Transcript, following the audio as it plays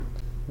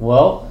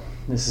Well,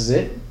 this is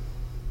it.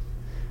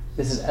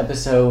 This is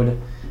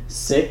episode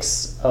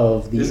 6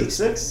 of the... Is it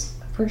 6?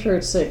 I'm pretty sure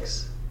it's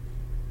 6.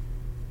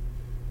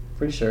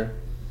 Pretty sure.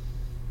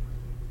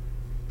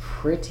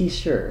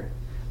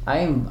 I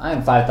am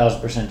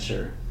 5,000%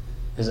 sure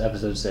this is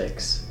episode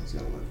 6.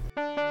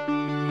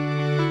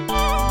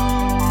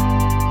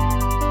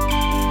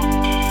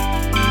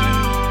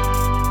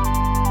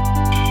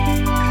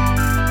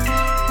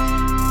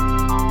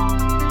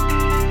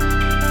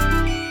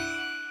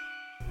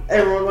 Hey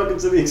everyone, welcome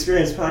to the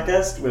Experience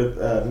Podcast with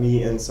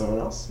me and someone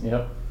else.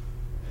 Yep.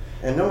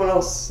 And no one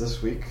else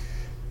this week.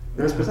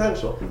 There's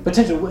potential.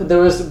 There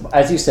was,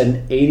 as you said,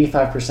 an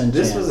 85% chance.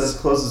 This was as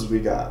close as we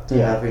got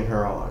to having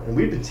her on. And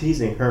we've been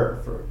teasing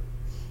her for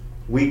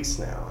weeks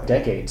now.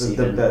 Decades,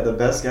 even. The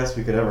best guest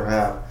we could ever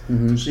have.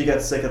 Mm-hmm. She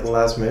got sick at the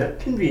last minute.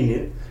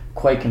 Convenient.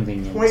 Quite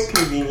convenient.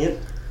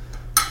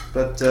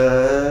 But,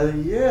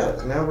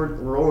 now we're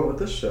rolling with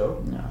this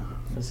show. No,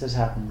 this is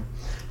happening.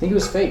 I think it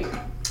was fake.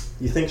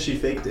 You think she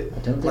faked it? I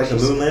don't think like the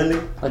moon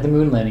landing? Like the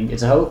moon landing.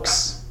 It's a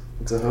hoax.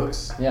 It's a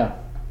hoax? Yeah.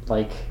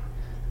 Like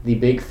the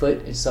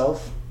Bigfoot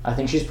itself. I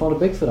think she's pulling a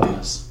Bigfoot on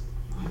us.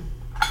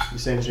 You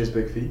saying she has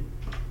big feet?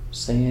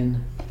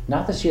 Saying,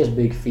 not that she has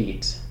big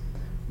feet,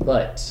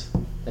 but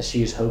that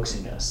she is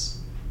hoaxing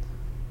us.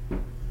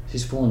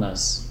 She's fooling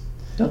us.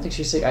 Don't think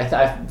she's sick.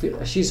 I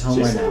feel she's home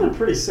right now. She sounded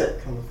pretty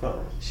sick on the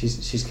phone.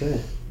 She's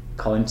good.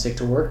 Calling sick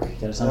to work. You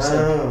gotta sound sick.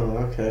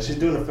 Oh, okay. She's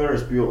doing a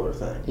Ferris Bueller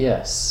thing.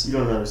 Yes. You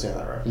don't understand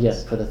that, right?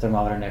 Yes. Put the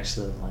thermometer next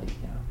to the light.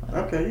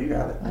 Okay, you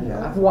got it.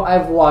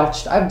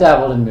 I've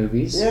dabbled in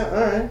movies. Yeah.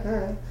 All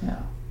right.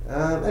 Yeah.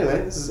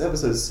 Anyway, this is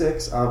episode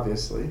 6,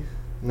 obviously.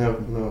 No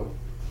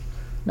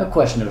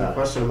question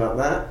about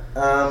that.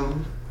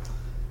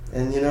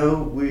 And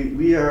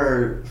we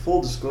are,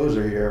 full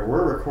disclosure here,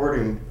 we're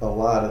recording a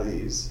lot of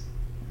these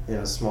in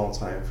a small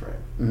time frame.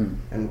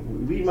 Mm-hmm.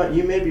 And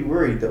you may be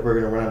worried that we're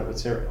going to run out of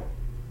material.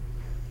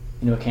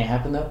 You know what can't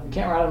happen though? We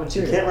can't run out of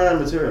material. We can't run out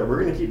of material. We're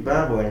going to keep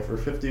babbling for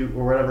 50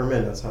 or whatever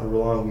minutes, however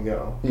long we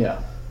go.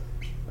 Yeah.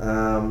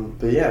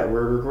 But yeah,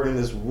 we're recording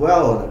this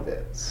well in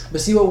advance.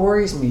 But see, what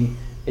worries me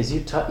is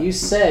you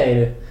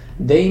said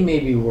they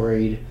may be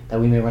worried that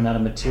we may run out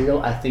of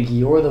material. I think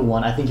you're the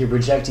one. I think you're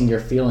projecting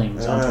your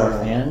feelings onto our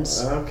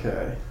fans.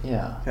 Okay.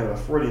 Yeah. Kind of a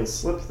Freudian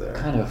slip there.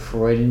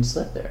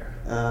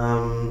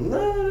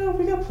 No,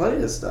 we got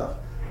plenty of stuff.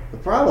 The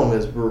problem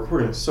is we're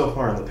recording so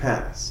far in the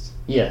past.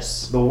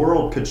 Yes. The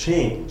world could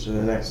change in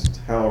the next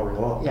however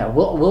long. Yeah.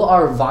 Will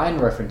our Vine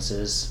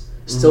references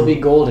still be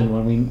golden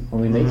when we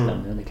make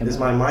them? When they come Is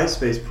my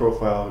MySpace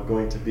profile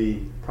going to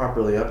be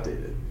properly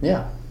updated?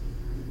 Yeah.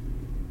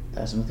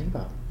 That's something to think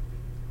about.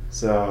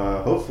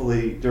 So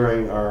hopefully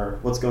during our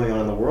What's Going On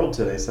in the World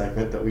Today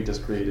segment that we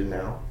just created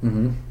now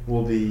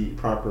will be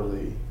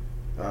properly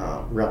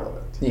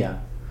relevant. Yeah.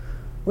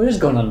 What is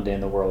going on today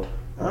in the world?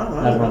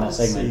 Not run that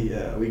segment.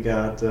 Yeah, we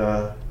got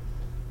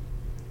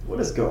what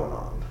is going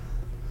on?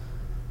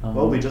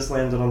 Well, we just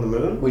landed on the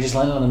moon. We just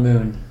landed on the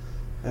moon.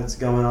 That's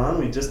going on.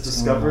 We just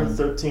discovered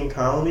 13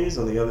 colonies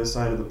on the other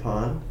side of the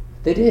pond.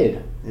 They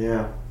did.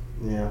 Yeah.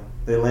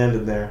 They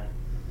landed there.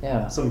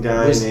 Yeah. Some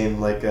guy named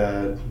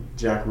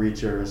Jack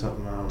Reacher or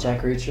something. I don't know.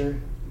 Jack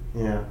Reacher?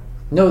 Yeah.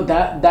 No,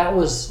 that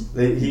was...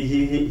 They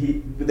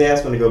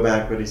asked him to go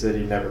back, but he said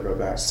he'd never go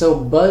back. So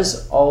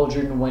Buzz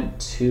Aldrin went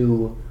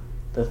to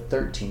the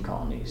 13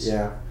 colonies.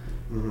 Yeah.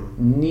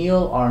 Mm-hmm.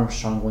 Neil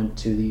Armstrong went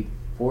to the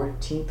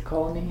 14th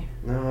colony?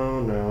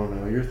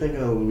 No. You're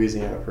thinking of the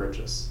Louisiana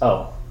Purchase.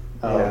 Oh.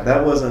 Yeah,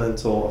 that wasn't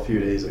until a few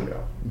days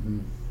ago. Mm-hmm.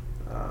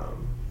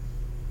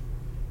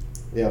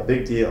 Yeah,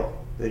 big deal.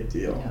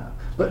 Yeah.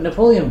 But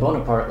Napoleon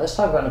Bonaparte, let's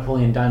talk about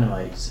Napoleon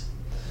Dynamite.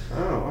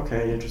 Oh,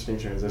 okay. Interesting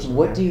transition.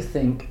 What do you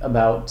think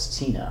about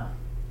Tina?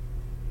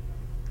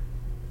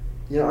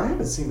 I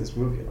haven't seen this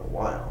movie in a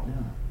while.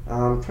 Yeah.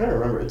 I'm trying to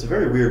remember. It's a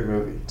very weird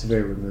movie.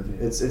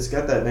 It's It's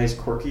got that nice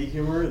quirky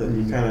humor that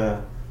you kind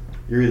of,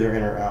 you're either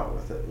in or out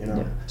with it,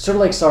 Yeah. Sort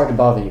of like Sorry to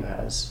Bother You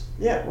has.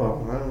 Yeah,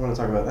 well, I don't want to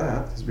talk about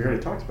that because we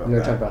already talked about that. We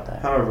already talked about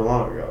that. However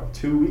long ago.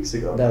 2 weeks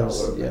ago. That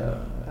was, yeah.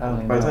 I don't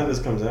even By the know. time this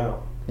comes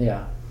out.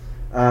 Yeah.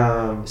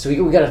 So we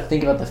got to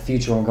think about the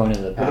future when we're going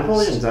into the past.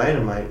 Napoleon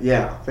Dynamite,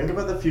 yeah. Think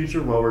about the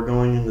future while we're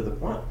going into the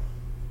what?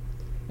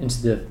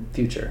 Into the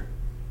future.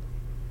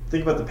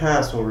 Think about the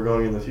past while we're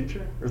going into the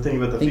future? Or think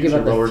about the future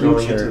while we're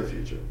going into the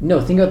future? No,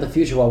 think about the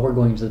future while we're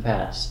going into the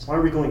past. Why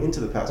are we going into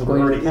the past? We're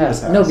already in the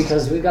past. No,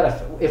 because we've got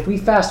to... If we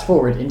fast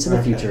forward into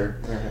the future...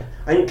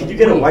 Okay. Could you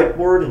get a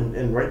whiteboard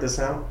and write this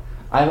out?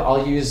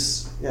 I'll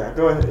use... Yeah,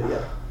 go ahead.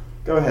 Yeah.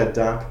 Go ahead,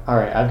 Doc. All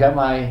right, I've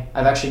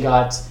actually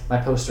got my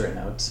post-it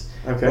notes.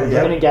 Okay, We're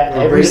going to get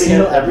every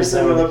single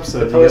episode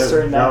the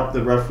poster note. Drop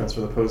the reference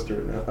for the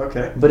poster note.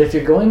 Okay. But if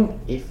you're going...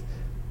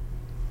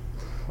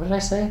 What did I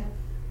say?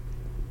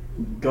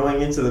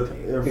 Going into the...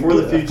 For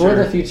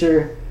the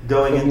future...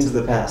 Going into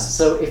the past.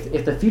 So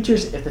if the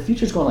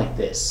future's going like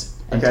this...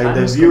 Okay,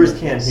 the viewers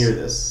can't hear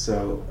this,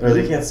 or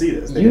they can't see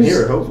this. They can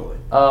hear it, hopefully.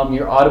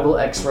 Your audible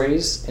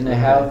X-rays, and I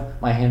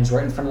have my hands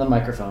right in front of the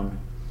microphone.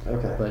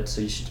 Okay. But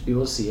so you should be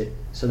able to see it.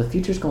 So the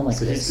future's going like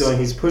this.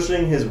 He's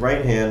pushing his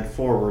right hand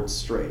forward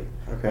straight.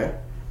 Okay.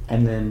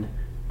 And then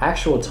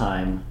actual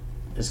time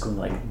is going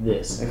like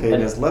this. Okay,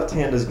 and his left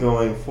hand is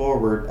going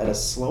forward at a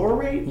slower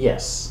rate?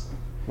 Yes.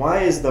 Why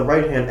is the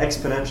right hand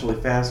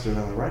exponentially faster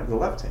than the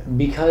left hand?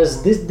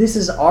 Because this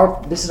is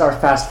our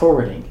fast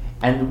forwarding,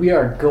 and we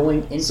are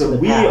going into so the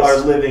we past.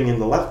 are living in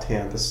the left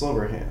hand, the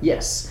slower hand.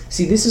 Yes.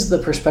 See, this is the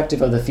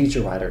perspective of the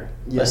future writer.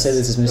 Yes. Let's say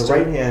this is Mr. The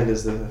right hand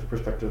is the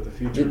perspective of the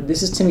future.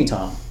 This is Timmy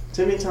Tom.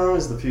 Timmy Tom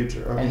is the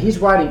future. Okay. And he's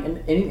writing,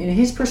 and in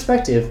his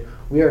perspective,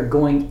 we are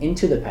going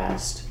into the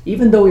past.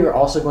 Even though we are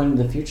also going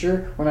into the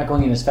future, we're not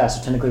going in as fast,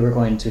 so technically we're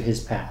going to his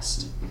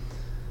past.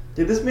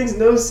 Dude, this makes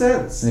no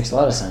sense. It makes a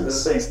lot of sense.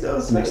 This makes no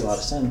sense. It makes a lot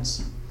of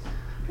sense.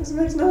 This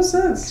makes no It makes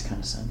sense. kind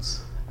of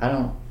sense. I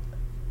don't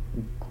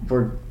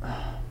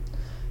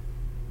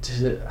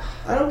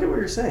get what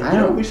you're saying. You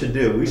know what we should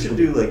do? We should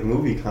do like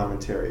movie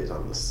commentaries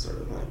on this sort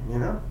of thing, you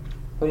know?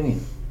 What do you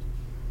mean?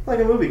 Like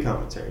a movie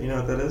commentary. You know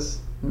what that is?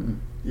 Mm-mm.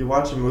 You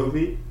watch a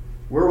movie.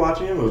 We're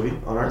watching a movie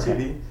on our Okay.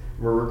 TV.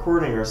 We're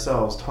recording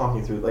ourselves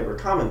talking through, like we're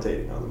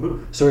commentating on the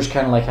movie. So we're just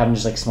kind of like having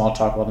just like small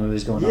talk while the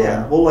movie's going on.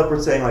 Yeah, well, like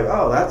we're saying, like,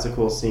 oh, that's a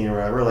cool scene or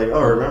whatever. Like,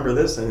 oh, remember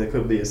this? And it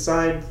could be a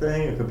side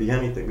thing. It could be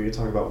anything. We could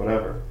talk about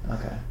whatever.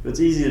 Okay. But it's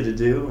easier to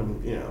do,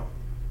 and you know,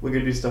 we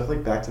could do stuff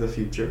like Back to the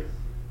Future.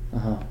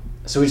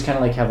 So we just kind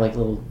of like have like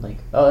little like,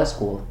 oh, that's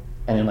cool,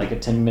 and then like a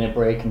 10-minute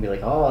break and be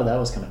like, oh, that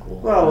was kind of cool.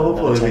 Well,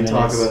 Another hopefully 10 we talk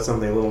minutes. about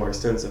something a little more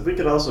extensive. We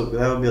could also,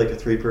 that would be like a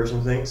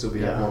 3-person thing, so we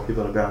have Yeah. more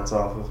people to bounce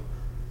off of.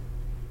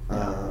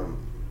 Yeah.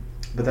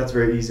 But that's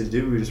very easy to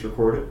do. We just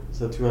record it.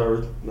 So 2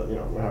 hours, you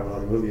know, however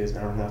long the movie is, an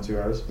hour and a half, 2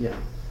 hours. Yeah.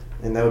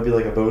 And that would be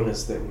like a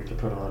bonus thing we could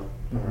put on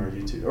Mhm. our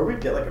YouTube, or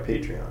we'd get like a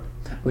Patreon,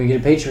 We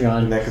get a Patreon.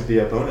 and that could be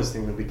a bonus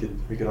thing that we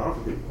could offer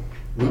people.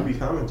 Movie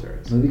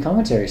commentaries. Movie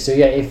commentary. So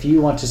yeah, if you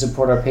want to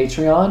support our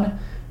Patreon,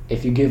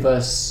 if you give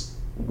us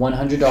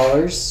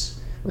 $100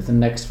 within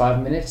the next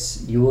 5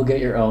 minutes, you will get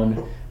your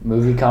own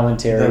movie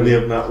commentary That we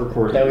have not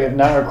recorded. that we have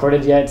not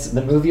recorded yet.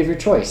 The movie of your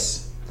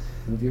choice.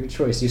 Movie of your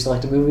choice. You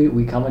select a movie.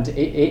 We comment.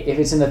 If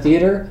it's in the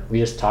theater, we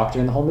just talk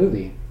during the whole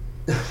movie.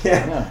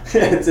 Yeah.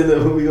 It's in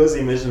the we go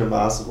see Mission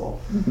Impossible,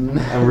 Mhm.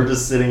 and we're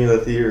just sitting in the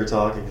theater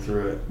talking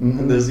through it. Mhm.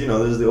 And there's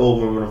the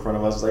old woman in front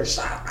of us who's like,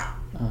 shut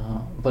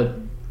up. But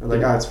We're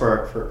like, it's for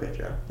a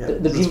Patreon. Yeah, the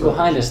this is people for-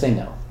 behind us, they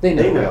know. They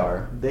know They who we know.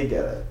 are. They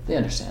get it. They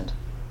understand.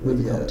 They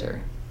Movie get it. commentary.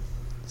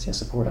 So yeah,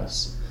 support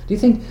us. Do you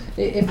think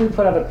if we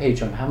put out a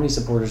Patreon, how many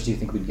supporters do you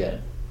think we'd get?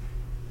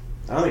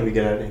 I don't think we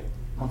get any.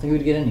 I don't think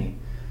we'd get any.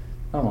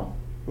 I don't know.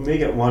 We may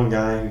get one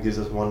guy who gives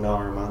us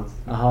 $1 a month.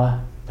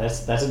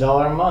 That's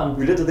 $1 a month.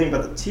 We'd have to think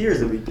about the tiers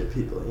that we get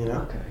people, you know?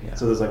 Okay, yeah.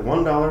 So there's like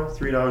 $1,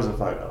 $3, and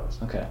 $5.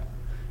 Okay.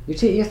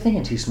 You're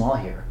thinking too small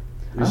here.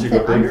 We should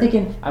go I'm bigger?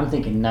 thinking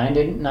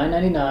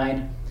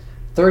 $9.99,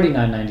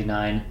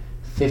 $39.99,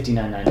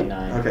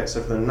 $59.99. Okay,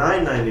 so for the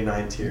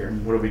 $9.99 tier,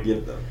 what do we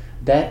give them?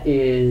 That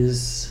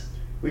is,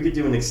 We could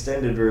do an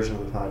extended version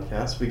of the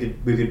podcast. We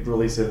could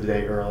release it a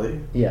day early.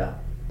 yeah.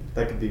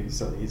 That could be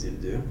something easy to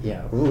do.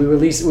 Yeah, we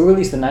release the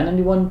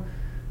 $9.91.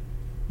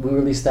 We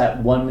release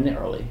that 1 minute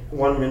early.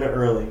 1 minute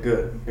early.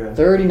 Good.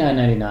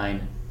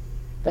 $39.99.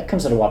 That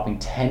comes at a whopping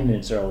 10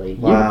 minutes early.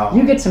 Wow.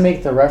 You get to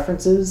make the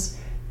references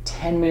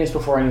 10 minutes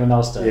before anyone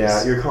else does.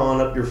 Yeah, you're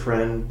calling up your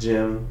friend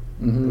Jim,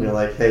 Mhm. and you're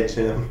like, "Hey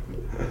Jim,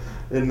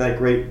 isn't that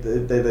great?"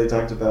 They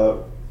talked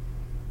about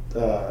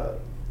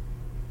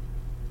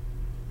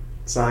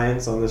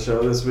science on the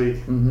show this week.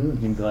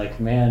 You'd be like,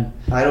 man,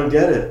 I don't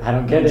get it. I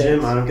don't get it.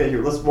 Jim, I don't get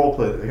it. Let's role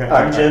play this. Okay, All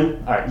right, I'm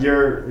Jim. all right.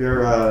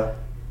 You're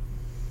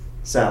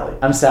Sally.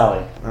 I'm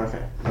Sally.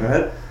 Okay, go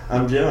ahead.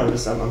 I'm Jim.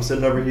 I'm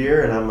sitting over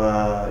here, and I'm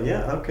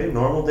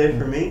normal day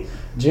for me.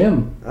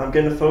 Jim. I'm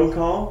getting a phone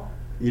call.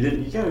 You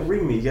gotta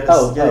ring me. You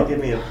gotta give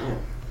me a.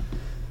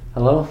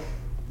 Hello?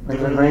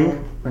 Ring, ring,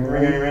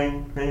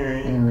 ring.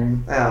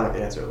 Ring. I'll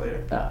answer it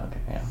later. Oh, okay,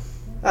 yeah.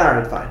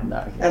 Alright, fine. No,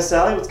 okay.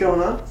 Sally, what's going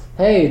on?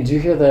 Hey, did you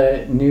hear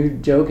the new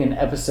joke in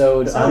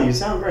episode? Sally, you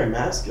sound very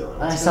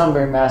masculine. I sound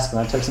very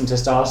masculine. I took some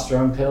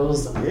testosterone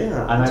pills.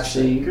 Yeah. I'm that's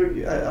actually.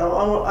 good.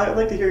 I'd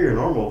like to hear your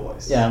normal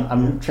voice. Yeah,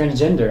 I'm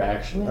transgender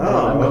actually.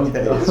 Oh, okay.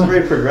 It's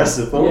very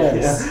progressive. Oh,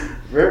 Yes. yeah.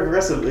 Very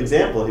progressive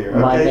example here.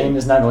 My okay. name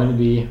is not going to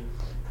be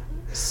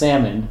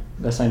Salmon.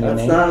 That's my new That's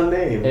name. not a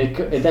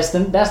name. That's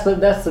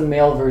the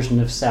male version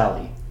of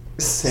Sally.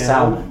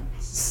 Salmon.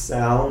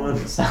 Salmon.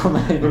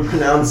 Salmon.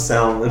 Pronounced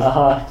salmon.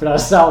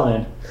 Pronounced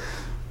Salmon.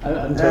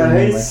 I'm totally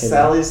Hey, my kid.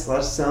 Sally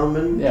 /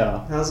 Salmon.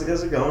 Yeah. How's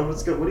it going?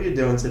 What's good? What are you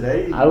doing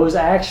today? I was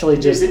actually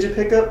just. Did you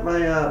pick up my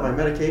my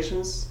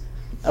medications?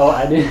 Oh,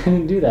 I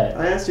didn't do that.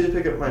 I asked you to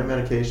pick up my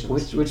medications.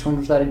 Which one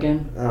was that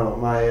again? Oh,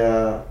 my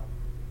Yeah.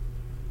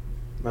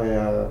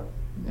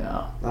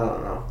 I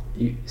don't know.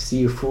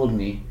 You fooled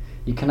me.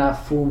 You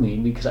cannot fool me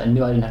because I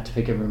knew I didn't have to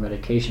pick up your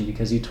medication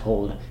because you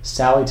told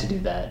Sally to do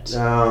that.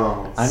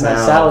 Oh, I'm Sal.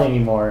 not Sally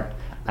anymore.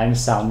 I'm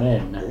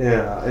Salmon.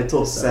 Yeah, I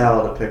told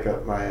Sal to pick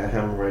up my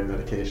hemorrhoid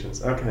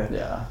medications. Okay.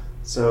 Yeah.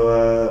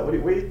 So, what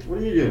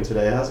are you doing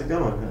today? How's it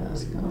going?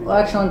 Well,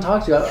 actually, I want to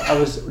talk to you. I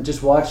was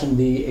just watching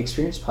the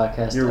Experience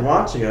podcast. You're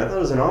watching it? I thought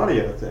it was an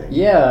audio thing.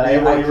 Yeah.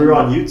 You were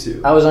on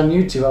YouTube. I was on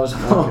YouTube. I was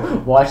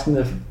watching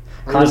the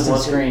constant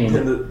screen.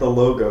 The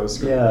logo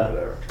screen or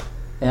whatever.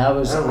 And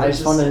I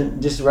just want to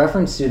just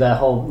reference to that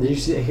whole.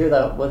 Did you hear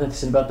that? What they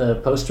said about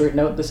the post-it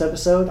note this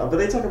episode? But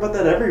they talk about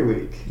that every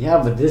week.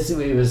 Yeah, but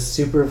it was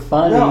super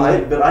funny.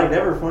 No, but I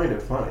never find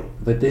it funny.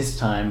 But this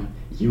time,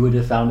 you would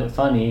have found it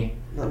funny.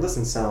 No,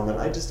 listen, Salman.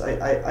 I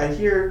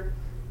hear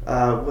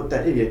what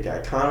that idiot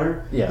guy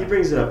Connor. Yeah. He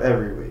brings it up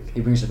every week.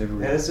 He brings it up every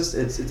week. And it's just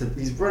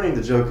he's running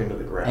the joke into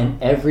the ground.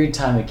 And every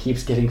time it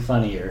keeps getting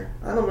funnier.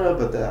 I don't know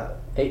about that.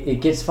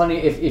 It gets funny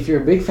if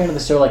you're a big fan of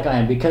the show like I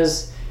am,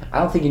 because I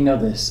don't think you know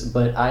this,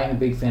 but I am a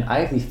big fan.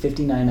 I have the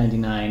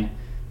 $59.99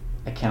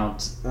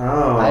 account.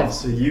 Oh, I have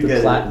so you the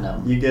get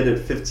platinum. You get it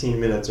 15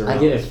 minutes early. I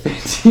get it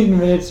 15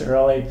 minutes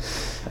early.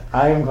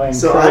 I am going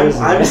so crazy.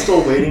 I'm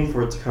still waiting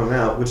for it to come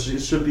out, which it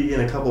should be in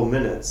a couple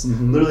minutes.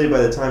 Mm-hmm. Literally by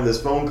the time this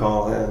phone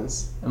call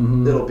ends,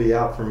 it'll be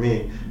out for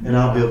me, and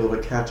I'll be able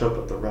to catch up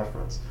with the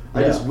reference.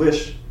 I just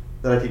wish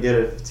that I could get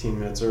it 15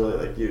 minutes early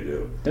like you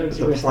do. With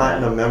the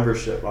platinum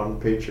membership on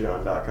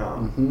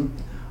patreon.com. Mm-hmm.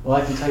 Well,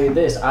 I can tell you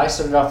this. I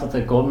started off with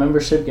a gold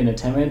membership, getting it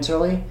 10 minutes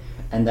early,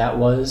 and that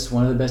was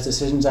one of the best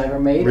decisions I ever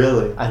made.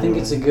 Really? I think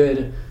it's a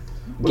good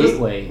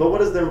gateway. But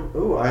what is there?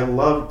 Ooh, I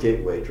love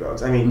gateway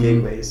drugs. I mean,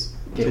 gateways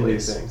to new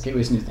things.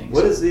 Gateways, new things.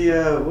 What is the,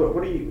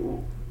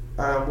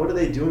 what are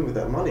they doing with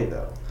that money,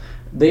 though?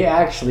 They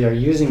actually are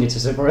using it to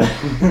support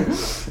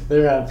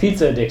their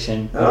pizza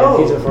addiction. They get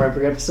pizza for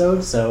every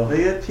episode, so...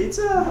 They get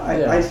pizza?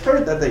 I've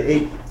heard that they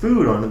ate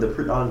food on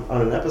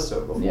an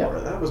episode before. Yeah.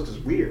 That was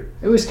just weird.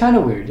 It was kind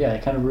of weird, yeah.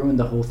 It kind of ruined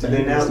the whole thing. Do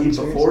they now eat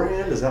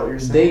beforehand? Is that what you're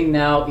saying? They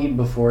now eat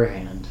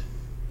beforehand.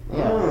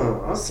 Yeah.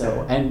 Oh, okay.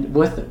 So, and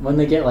when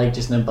they get like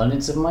just an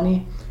abundance of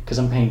money, because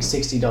I'm paying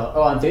 $60.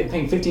 Oh, I'm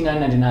paying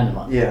 $59.99 a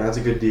month. Yeah, that's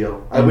a good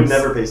deal. I would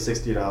never pay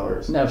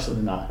 $60. No,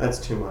 absolutely not. That's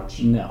too much.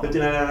 No.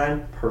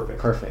 $59.99, perfect.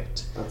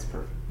 Perfect. That's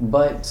perfect.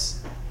 But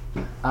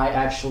I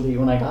actually,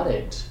 when I got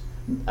it,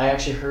 I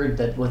actually heard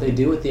that what they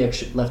do with the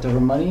extra leftover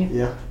money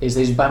is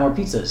they just buy more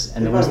pizzas,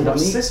 and the ones they don't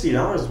need.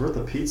 $60 worth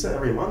of pizza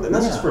every month, and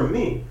that's just from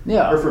me.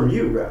 Yeah. Or from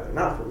you, rather,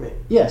 not from me.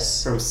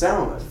 Yes. From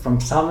Salman. From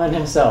Salman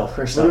himself.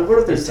 So what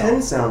if there's 10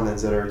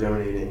 Salmans that are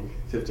donating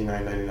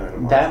 $59.99 a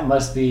month? That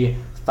must be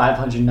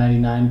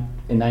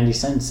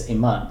 $599.90 a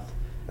month.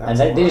 And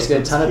they just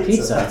get a ton of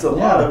pizza. That's a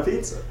lot of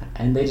pizza.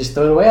 And they just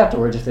throw it away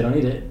afterwards if they don't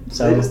eat it.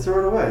 So they just throw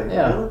it away.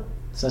 Yeah. Really?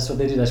 So that's what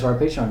they do. That's where our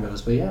Patreon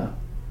goes. But yeah,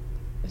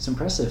 it's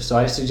impressive. So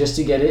I suggest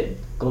you get it.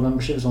 Gold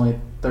membership is only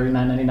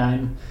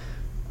 $39.99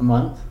 a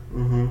month.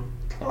 Mm-hmm.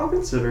 I'll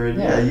consider it.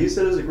 Yeah, you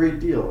said it was a great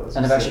deal.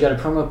 And I've actually got a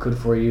promo code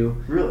for you.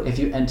 Really? If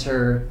you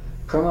enter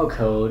promo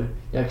code,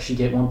 you actually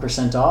get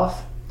 1%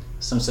 off.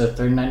 So instead of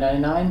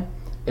 $39.99,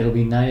 it'll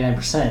be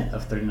 99%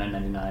 of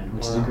 $39.99,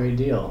 which is a great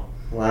deal.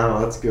 Wow,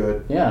 that's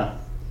good. Yeah.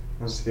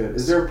 That's good.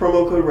 Is there a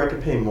promo code where I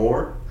can pay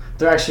more?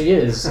 There actually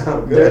is.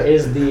 Oh, good. There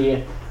is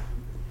the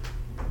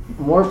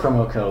more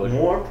promo code.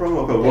 More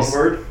promo code. One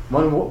word?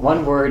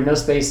 One word, no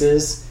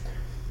spaces.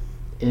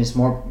 And it's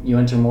more. You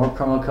enter more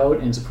promo code,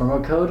 and it's a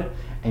promo code,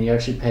 and you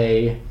actually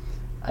pay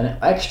an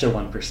extra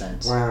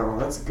 1%. Wow,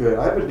 that's good.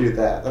 I would do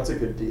that. That's a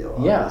good deal,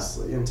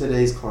 obviously, in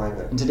today's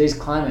climate. In today's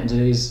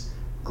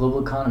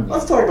global economy.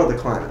 Let's talk about the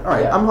climate. All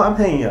right, I'm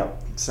hanging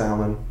up,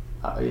 Salman.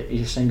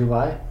 You're saying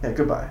goodbye? Yeah,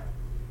 goodbye.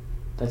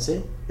 That's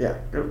it? Yeah,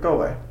 go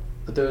away.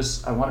 But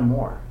I wanted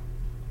more.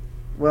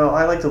 Well,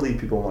 I like to leave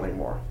people wanting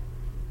more.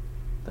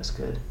 That's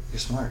good. You're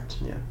smart.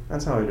 Yeah,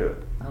 that's how I do it.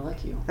 I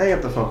like you. Hang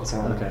up the phone,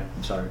 Salman. Okay,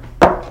 I'm sorry.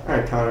 All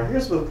right, Connor,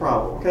 here's the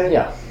problem, okay?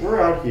 Yeah.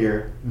 We're out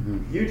here.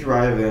 Mm-hmm. You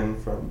drive in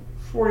from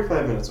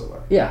 45 minutes away.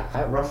 Yeah.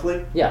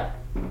 Roughly? Yeah.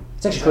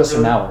 It's actually close to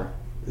an hour.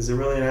 Is it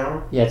really an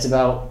hour? Yeah, it's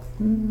about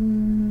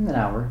an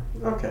hour.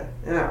 Okay,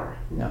 an hour.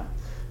 Yeah.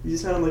 You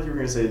sounded like you were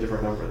going to say a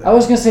different number there. I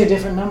was going to say a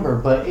different number,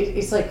 but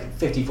it's like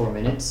 54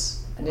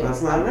 minutes.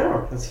 That's not an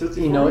hour. That's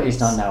 54 You know, minutes.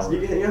 it's not an hour.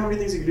 You know how many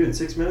things you can do in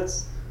 6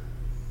 minutes?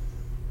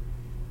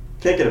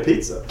 Can't get a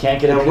pizza. Can't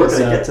get a pizza. We're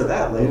going to get to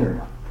that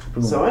later.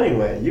 Boom. So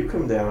anyway, you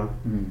come down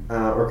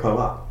or come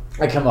up.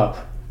 I come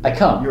up. I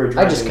come.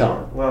 I just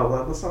come. Well,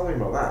 let's not talk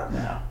about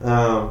that.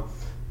 No.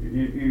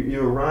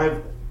 You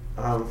arrive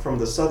from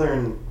the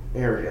southern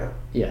area.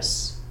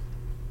 Yes.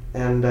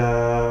 And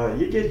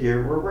you get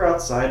here. We're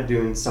outside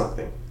doing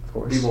something. Of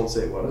course. We won't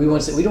say what. We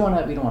won't say. We don't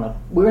want to.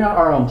 We're not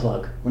our own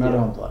plug. We're not our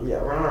own plug.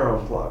 Yeah, we're not our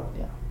own plug.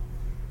 Yeah.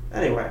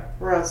 Anyway,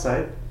 we're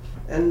outside,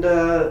 and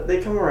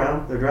they come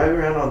around. They're driving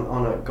around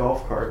on a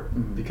golf cart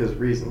because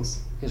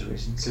reasons.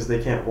 Because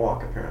they can't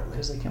walk, apparently.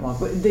 Because they can't walk.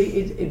 But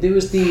there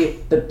was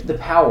the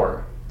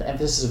power, the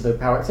emphasis of the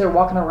power. If they're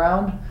walking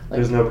around, like,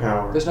 there's no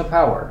power. There's no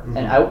power,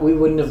 and we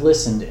wouldn't have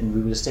listened, and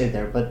we would have stayed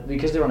there. But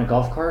because they were on a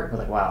golf cart, we're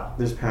like, wow.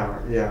 There's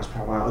power. Yeah. There's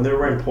power. Wow. And they were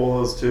wearing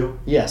polos too.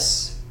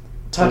 Yes.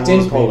 Tucked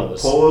in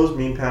polos. Polos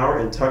mean power,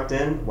 and tucked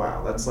in.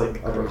 Wow, that's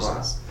like upper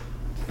class.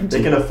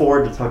 They can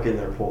afford to tuck in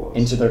their polos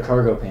into their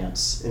cargo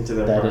pants. Into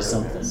their that cargo is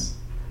something. Pants.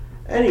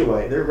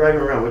 Anyway, they're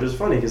driving around, which is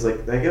funny because,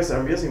 like,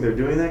 I'm guessing they're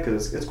doing that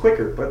because it's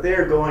quicker, but they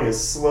are going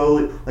as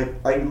slowly. Like,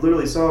 I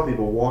literally saw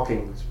people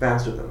walking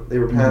faster than them. They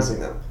were passing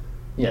them.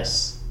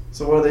 Yes.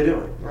 So what are they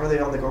doing? Why are they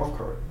on the golf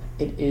cart?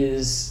 They were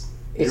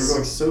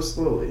going so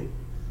slowly.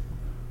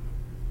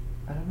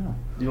 I don't know.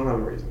 You don't have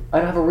a reason. I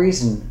don't have a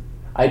reason.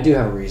 I do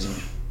have a reason.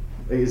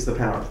 It's the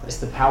power thing. It's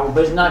the power,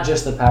 but it's not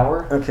just the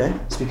power. Okay.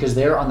 It's because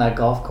they're on that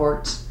golf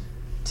cart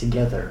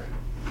together.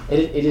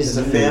 It's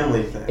a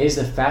family thing. It is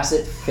the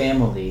Facet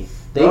family.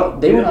 They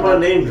didn't want to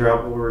name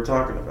drop what we were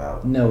talking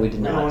about. No, we did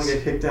not. We don't want to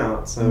get kicked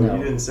out, so you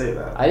didn't say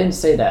that. I didn't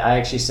say that. I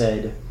actually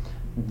said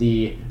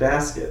the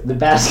basket. The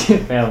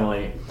basket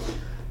family.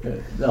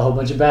 A whole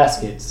bunch of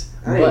baskets.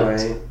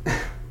 Anyway. But,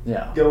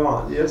 yeah. Go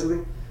on. Do you have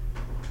something?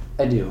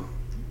 I do.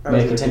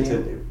 May I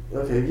continue?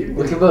 Okay,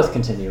 we can both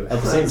continue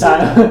at the same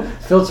time.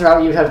 Filter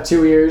out. You have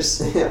 2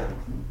 ears. Yeah.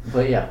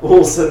 But yeah.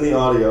 We'll send the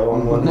audio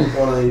on one.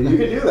 You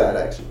could do that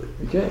actually.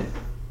 You could.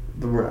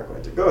 But we're not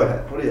going to. Go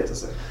ahead. What do you have to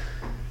say?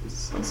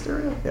 Is it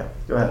stereo? Yeah.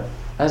 Go ahead.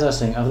 As I was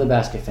saying, of the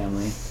basket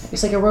family,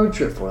 it's like a road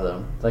trip for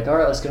them. Like, all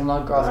right, let's get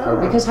on a golf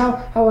cart. Because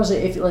how was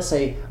it if, let's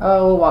say,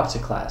 we'll walk to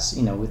class.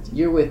 You know,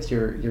 you're with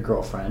your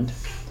girlfriend,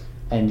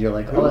 and you're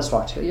like, let's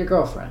walk to your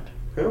girlfriend.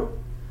 Who?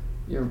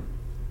 Your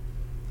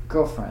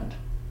girlfriend.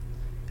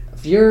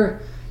 If you're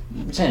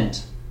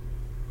pretend.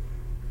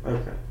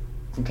 Okay.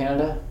 From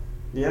Canada.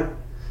 Yeah.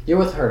 You're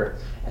with her,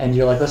 and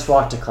you're like, let's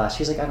walk to class.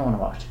 She's like, I don't want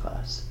to walk to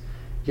class.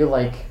 You're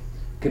like,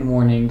 good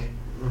morning.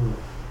 Mm-hmm.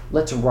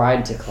 Let's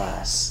ride to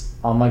class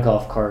on my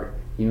golf cart,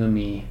 you and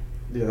me.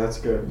 Yeah, that's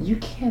good. You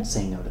can't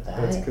say no to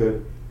that. That's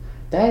good.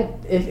 That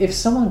if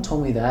someone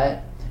told me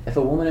that, if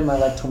a woman in my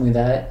life told me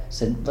that,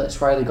 said,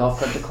 let's ride the golf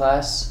cart to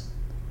class,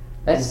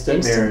 that's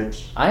instant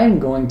marriage. I am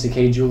going to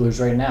K Jewelers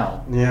right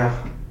now.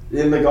 Yeah.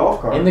 In the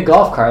golf cart. In the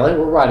golf cart. Like,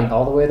 we're riding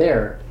all the way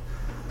there.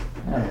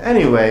 Yeah.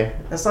 Anyway,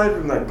 aside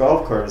from that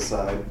golf cart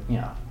aside.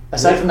 Yeah.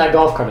 Aside from that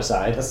golf cart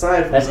aside.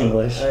 Aside from that's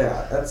English.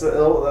 Yeah, that's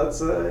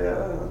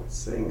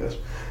English.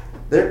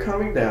 They're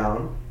coming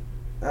down,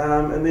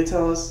 and they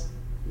tell us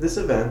this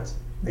event.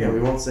 Again,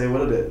 we won't say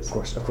what it is.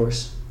 Of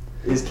course.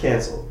 Is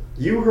canceled.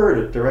 You heard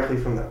it directly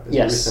from them.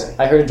 Yes,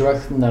 I heard it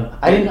directly from them.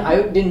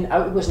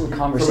 It wasn't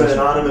conversation. From an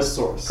anonymous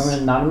source. From an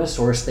anonymous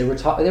source, they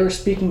were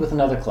speaking with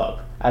another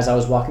club as I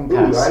was walking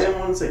past. Ooh, I didn't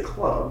want to say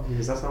club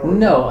because that's not what.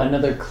 No,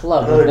 another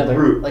club, another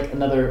group, like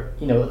another,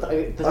 you know.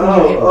 Okay,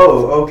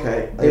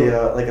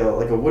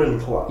 like a wooden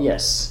club.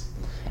 Yes,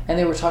 and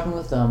they were talking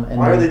with them. And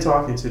why are they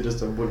talking to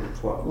just a wooden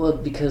club? Well,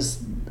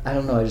 because I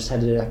don't know. I just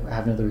had to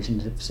have another reason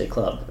to say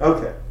club.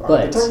 Okay,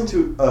 but they're talking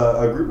to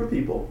a group of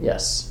people.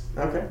 Yes.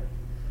 Okay.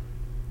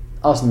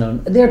 Also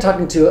known, they're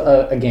talking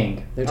to a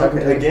gang. They're talking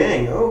to a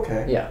gang.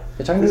 Okay. Yeah,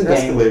 they're talking to a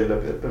gang. Escalated a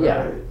bit, but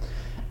yeah. Right.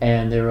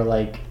 And they were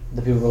like,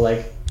 the people were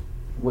like,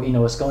 "What, you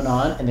know, what's going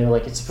on?" And they were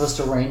like, "It's supposed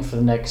to rain for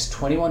the next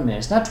 21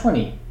 minutes, not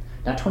 20,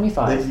 not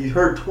 25." You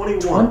heard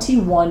 21.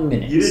 21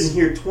 minutes. You didn't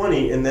hear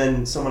 20, and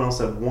then someone else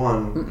said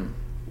 1. Mm-mm.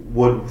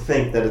 Would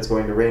think that it's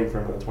going to rain for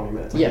another 20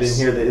 minutes. Like yes.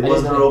 You didn't hear that. It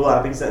wasn't an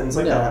overlapping sentence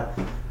like that.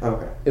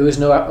 Okay. It was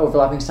no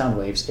overlapping sound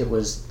waves. It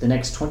was the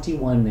next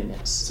 21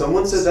 minutes.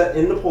 Someone said that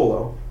in the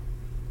polo.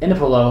 In a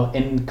polo,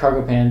 in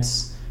cargo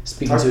pants,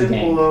 speaking to a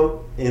gang.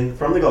 Polo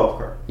from the golf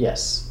cart.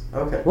 Yes.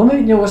 Okay. Well,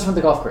 maybe it wasn't from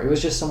the golf cart. It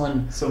was just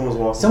someone. Someone was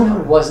walking. Someone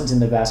who wasn't in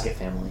the basket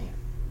family.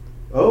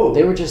 Oh.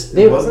 They were just.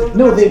 They wasn't.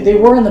 They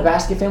were in the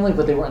basket family,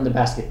 but they weren't in the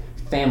basket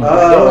family.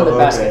 Oh, they were in the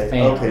basket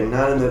family. Okay,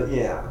 not in the.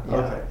 Yeah.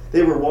 Okay.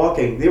 They were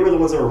walking. They were the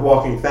ones that were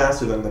walking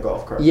faster than the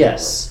golf cart.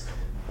 Yes.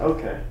 Family.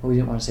 Okay. Well, we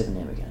didn't want to say the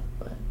name again,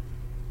 but.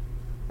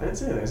 I didn't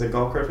say anything. I said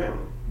golf cart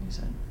family. You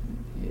said,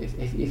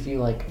 if you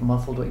like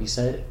muffled what you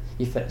said.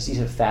 You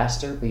said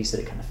faster, but you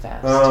said it kind of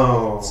fast.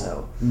 Oh.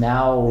 So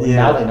now they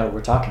know what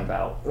we're talking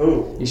about.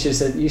 Oh. You should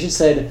have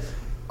said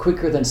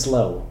quicker than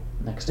slow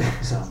next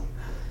time. So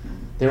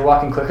they were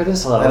walking quicker than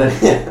slow.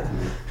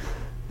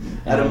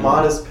 At a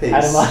modest pace.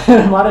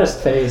 At a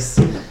modest pace.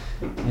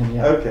 And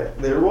okay.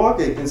 They were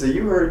walking, and so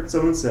you heard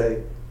someone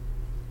say,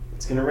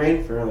 "It's going to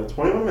rain for another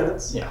 21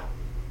 minutes." Yeah.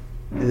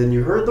 And then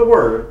you heard the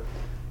word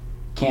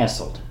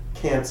canceled.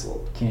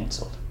 Canceled.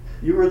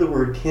 You heard the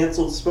word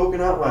canceled spoken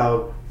out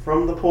loud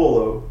from the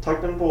polo,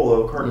 tucked in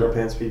polo, cargo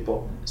pants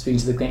people. Speaking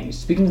to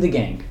the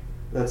gang.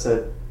 That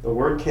said the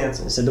word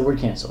canceled. It said the word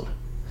canceled.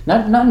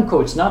 Not in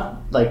quotes,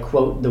 not like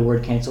quote the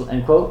word canceled,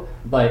 end quote,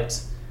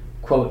 but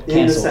quote canceled.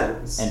 In the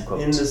sentence. End quote.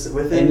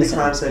 Within the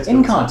context.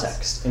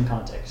 In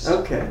context.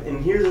 Okay,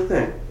 and here's the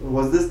thing.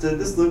 Did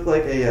this look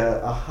like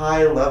a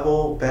high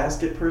level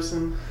basket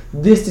person?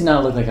 This did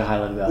not look like a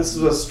high level basket. This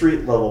was a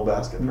street level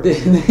basket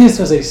person. This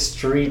was a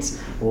street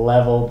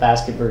level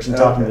basket person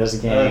talking to this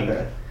gang.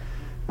 Okay.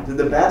 Did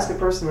the basket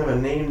person have a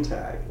name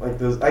tag? Like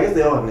those? I guess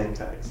they all have name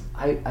tags.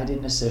 I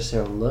didn't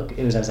necessarily look.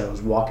 It was as I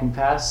was walking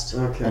past,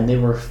 okay. And they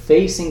were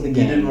facing the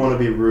gang. You didn't want to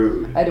be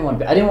rude. I didn't want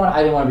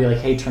to be like,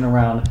 hey, turn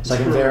around so I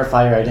can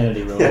verify your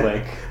identity real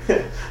quick.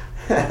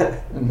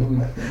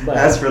 But,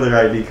 ask for their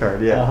ID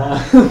card.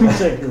 Yeah.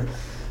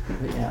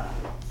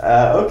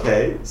 Yeah.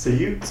 Okay. So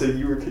you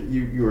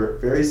were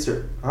very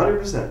certain.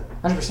 100%.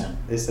 100%.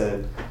 They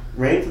said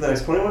Rain for the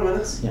next 21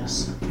 minutes.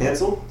 Yes.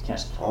 Cancel.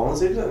 Canceled. All in the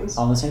same sentence.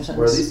 All in the same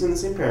sentence. Or at least in the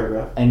same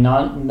paragraph. And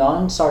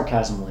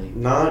non-sarcasmly.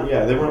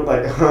 They weren't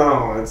like,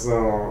 oh, it's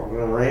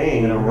gonna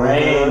rain. It's gonna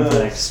rain for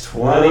the next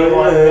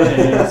 21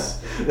 minutes.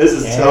 This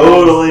is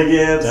totally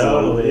canceled.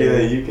 Totally. Yeah,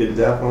 you could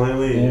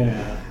definitely leave.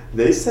 Yeah.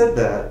 They said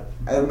that,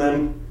 and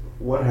then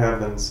what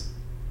happens?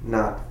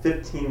 Not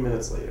 15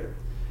 minutes later.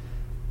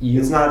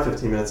 It's not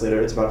 15 minutes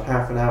later, it's about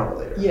half an hour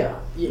later. Yeah.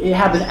 It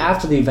happened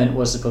after the event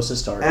was supposed to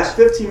start. At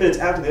 15 minutes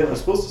after the event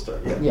was supposed to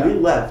start. Yeah. We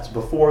left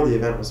before the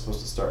event was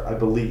supposed to start, I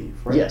believe,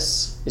 right?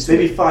 Yes. It's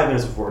maybe 5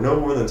 minutes before, no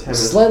more than 10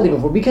 minutes Slightly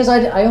before, because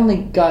I only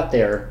got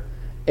there,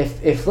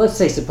 if let's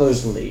say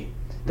supposedly,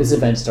 this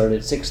event started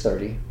at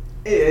 6:30.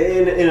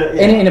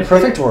 In a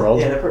perfect world.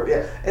 Yeah,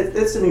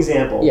 it's an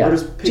example. Yeah. We're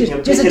just picking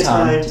a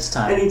time.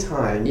 Any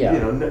time. Yeah.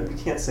 We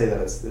can't say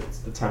that it's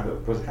the time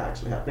that was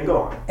actually happening.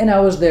 Go on. And I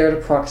was there at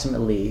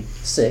approximately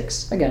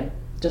 6. Again,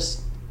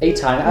 just a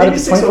time out of the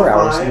 24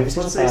 hours. Maybe 6:05.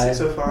 Let's say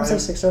 6:05.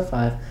 Let's say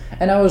 6:05.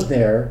 And I was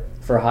there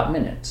for a hot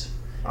minute.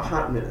 A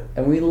hot minute.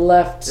 And we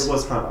left. It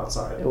was hot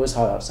outside. It was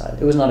hot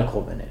outside. It was not a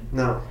cold minute.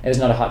 No. It was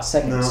not a hot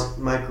second. No,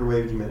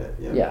 microwaved minute.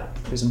 Yeah. Yeah.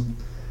 It was a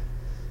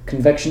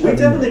convection. We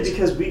definitely,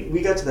 because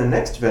we got to the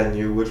next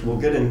venue, which we'll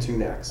get into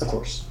next. Of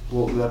course.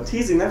 I'm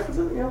teasing that for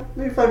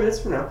maybe 5 minutes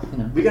from now.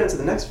 We got into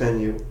the next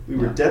venue. We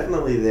were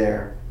definitely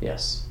there.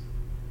 Yes.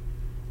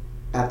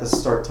 At the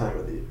start time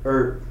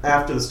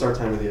after the start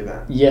time of the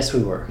event. Yes,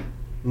 we were.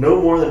 No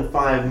more than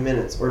 5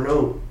 minutes, or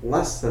no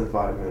less than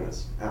 5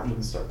 minutes after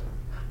the start time.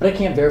 But I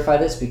can't verify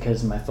this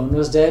because my phone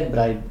was dead.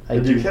 But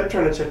you kept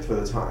trying to check for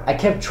the time. I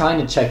kept trying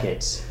to check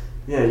it.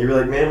 Yeah, you were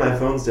like, man, my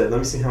phone's dead. Let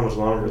me see how much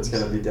longer it's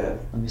going to be dead.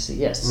 Let me see.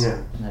 Yes.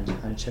 Yeah. And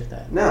I checked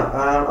that. No.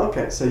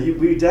 Okay. So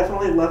we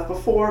definitely left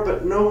before,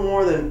 but no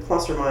more than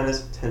plus or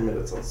minus 10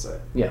 minutes, let's say.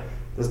 Yeah.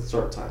 That's the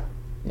start time.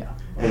 Yeah.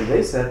 And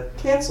they said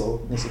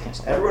cancel. They said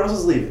cancel. Everyone else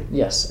is leaving.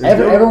 Yes.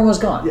 Everyone was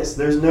gone. Yes.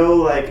 There's no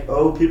like,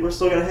 oh, people are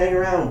still going to hang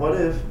around. What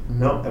if? Mm-hmm.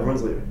 No,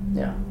 everyone's leaving.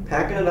 Yeah.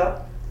 Packing it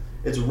up.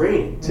 It's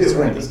raining too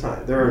at this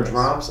time. There are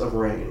drops of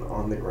rain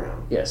on the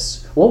ground.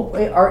 Yes. Well,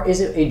 is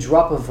it a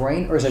drop of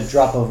rain or is it a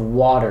drop of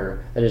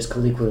water that is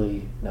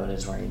colloquially known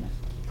as rain?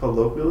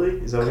 Colloquially?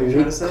 Is that what you're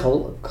trying to say?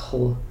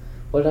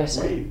 What did I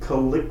say? Wait,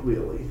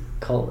 colloquially.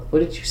 What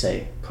did you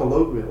say?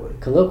 Colloquially.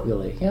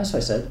 Colloquially. Yeah, that's what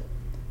I said.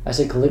 I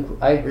said colloquially.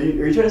 Are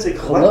you trying to say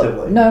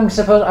collectively? No,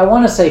 I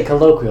want to say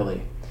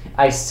colloquially.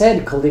 I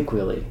said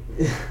colloquially.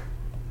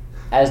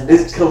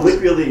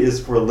 Colloquially is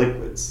for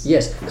liquids.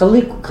 Yes,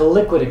 colloquially.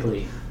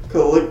 Colloquially?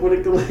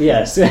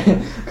 Yes.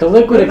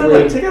 Colloquially.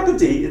 No, take out the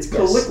D. It's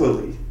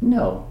colloquially.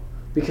 No,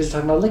 because we're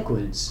talking about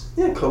liquids.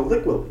 Yeah,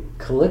 colloquially.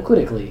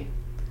 Colloquially.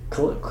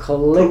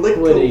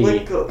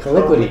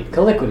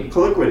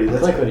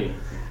 Colloquially.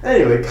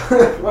 Anyway,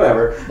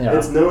 whatever. Yeah.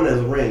 It's known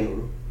as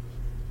rain.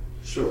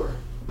 Sure.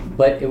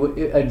 But it wouldn't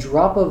be a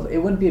drop of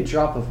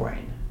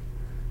rain.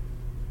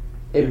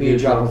 It'd be a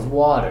drop of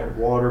water.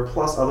 Water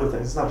plus other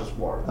things. It's not just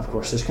water. Of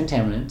course, there's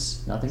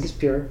contaminants. Nothing is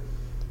pure.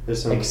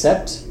 There's some,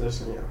 except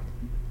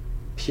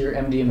pure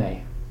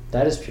MDMA.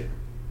 That is pure.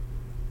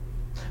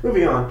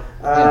 Moving on.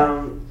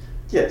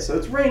 So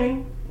it's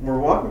raining. We're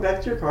walking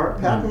back to your car,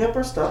 packing up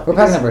our stuff. We're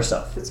packing up our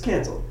stuff. It's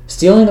canceled.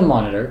 Stealing the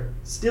monitor.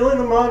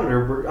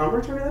 I'm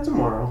returning that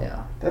tomorrow.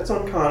 Yeah. That's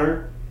on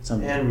Connor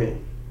and me.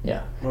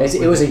 Yeah.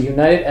 It was a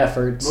united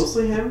effort.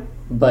 Mostly him.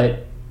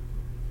 But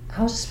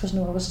how was I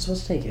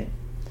supposed to take it?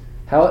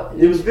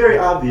 It was very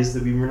obvious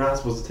that we were not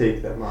supposed to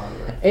take that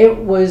monitor.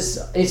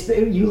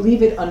 You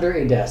leave it under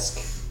a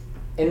desk.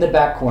 In the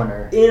back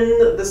corner.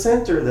 In the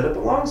center that it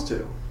belongs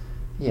to.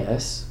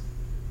 Yes.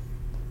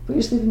 But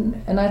you just leave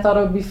it, and I thought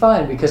it would be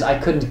fine because I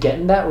couldn't get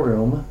in that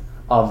room.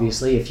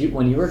 Obviously,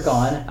 when you were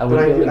gone, I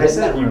wouldn't be able to get in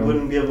that room. I said you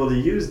wouldn't be able to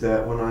use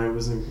that when I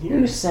was in here.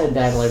 You said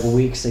that like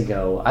weeks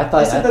ago. I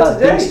thought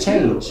things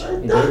change.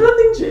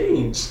 Nothing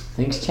changed.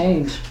 Things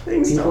change.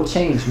 People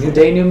change. New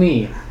day, new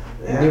me.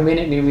 Yeah. New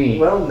minute, new me.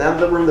 Well, now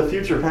that we're in the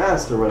future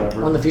past or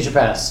whatever. We're in the future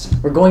past.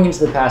 We're going into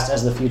the past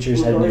as the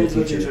future's heading into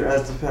the future.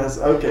 As the past.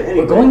 Okay.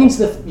 Anyway. We're going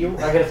into the.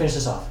 I gotta finish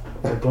this off.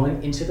 We're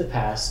going into the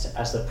past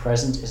as the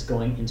present is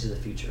going into the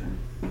future.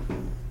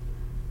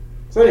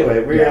 So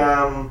anyway,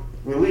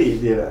 we leave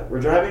the event. We're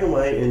driving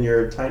away in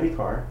your tiny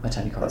car. My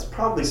tiny car. That's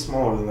probably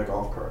smaller than the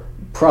golf cart.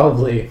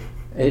 Probably.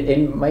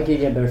 It might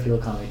get better fuel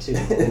economy too.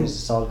 It's a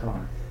solid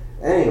car.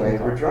 Anyway,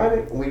 we're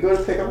driving. We go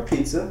to pick up a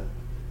pizza.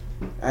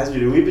 As we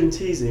do, we've been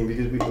teasing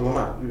because we've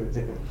been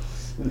taking.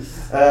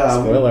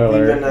 Spoiler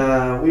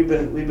alert. We've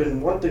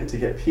been wanting to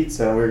get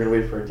pizza, and we were going to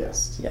wait for a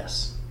guest.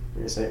 Yes.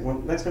 We're going to say,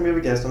 next time we have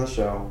a guest on the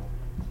show,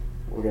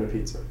 we'll get a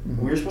pizza.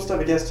 Mm-hmm. We were supposed to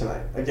have a guest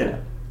tonight.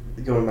 Again,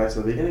 going back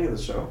to the beginning of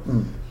the show,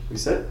 we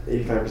said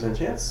 85%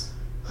 chance.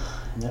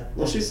 Yeah.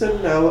 Well, she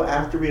said no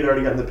after we had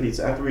already gotten the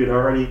pizza, after we had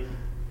already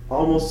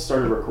almost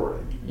started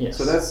recording. Yes.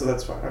 So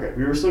that's fine. Okay,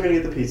 we were still going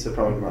to get the pizza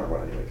probably tomorrow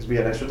morning anyway, because we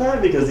had extra time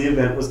because the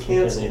event was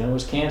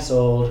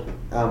canceled.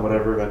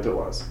 Whatever event it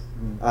was.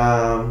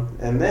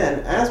 Mm-hmm. And then,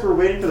 as we're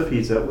waiting for the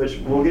pizza, which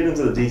we'll get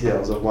into the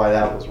details of why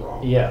that was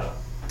wrong. Yeah.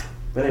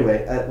 But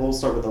anyway, we'll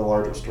start with the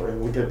larger story,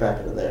 and we'll get back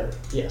into there.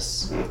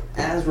 Yes.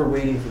 As we're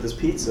waiting for this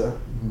pizza,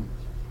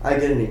 I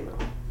get an email.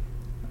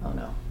 Oh,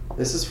 no.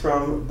 This is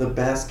from the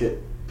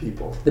Basket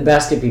people. The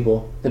Basket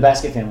people. The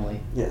Basket family.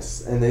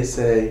 Yes, and they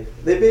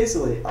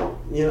basically, I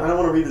don't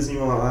want to read this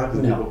email out loud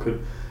because people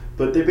could,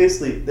 but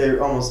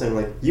they're almost saying,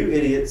 like, you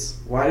idiots,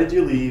 why did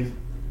you leave?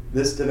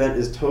 This event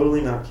is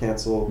totally not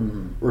canceled.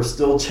 We're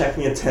still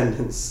checking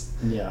attendance.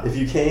 Yeah. If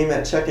you came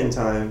at check-in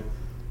time,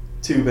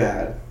 too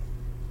bad.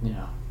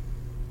 Yeah.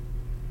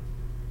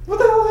 What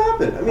the hell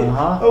happened? I mean,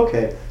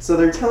 okay, so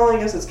they're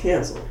telling us it's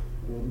canceled.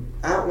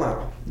 Out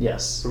loud.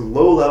 Yes. From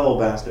low-level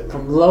basket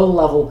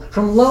members.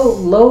 From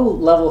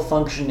low-level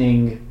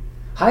functioning,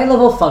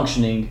 high-level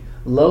functioning,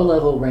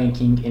 low-level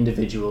ranking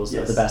individuals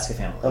of the Basket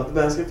family. Of the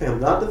Basket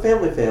family. Not the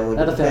family,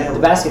 Not the family. The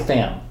Basket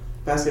fam.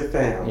 Basket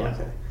fam, yeah.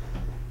 Okay.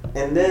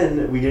 And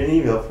then we get an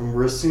email from,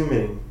 we're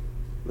assuming,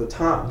 the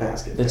top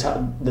Basket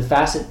fam. The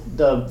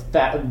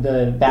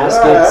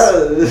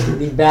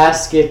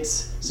Basket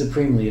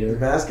Supreme Leader. The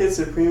Basket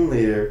Supreme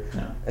Leader.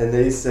 Yeah. And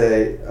they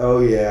say, oh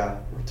yeah,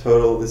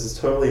 this is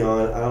totally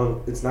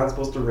on. It's not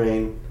supposed to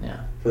rain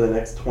for the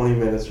next 20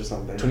 minutes or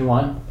something.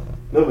 21?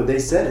 No, but they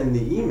said in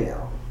the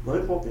email.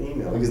 Let me pull up the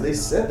email because they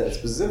said that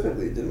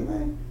specifically, didn't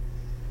they?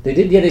 They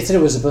did. Yeah, they said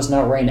it was supposed to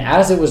not rain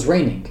as it was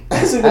raining.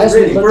 As it was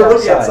raining, we're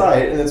looking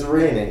outside and it's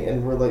raining,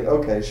 and we're like,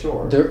 okay,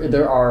 sure.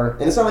 There are,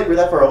 and it's not like we're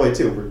that far away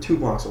too. We're 2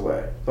 blocks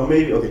away. But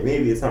maybe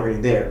it's not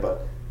raining there,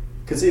 but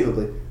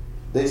conceivably,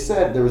 they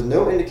said there was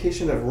no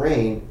indication of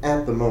rain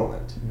at the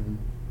moment,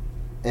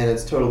 and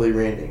it's totally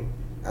raining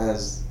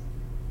as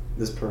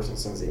this person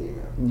sends the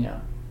email. Yeah.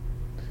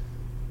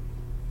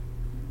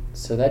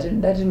 So that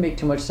didn't make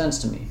too much sense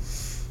to me.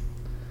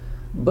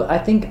 But I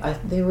think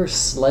they were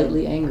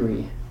slightly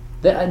angry.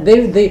 Who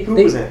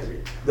was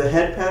angry? The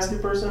head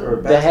basket person or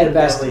Basket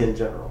family in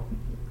general?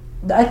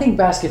 I think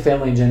Basket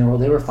family in general,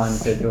 they were fine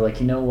with it. They were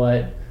like, you know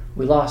what?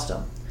 We lost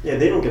them. Yeah,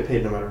 they don't get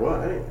paid no matter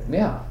what anyway.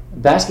 Yeah.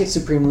 Basket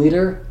Supreme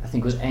Leader, I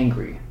think, was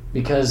angry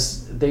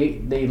because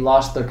they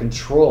lost their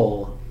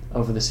control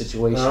over the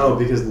situation. Oh,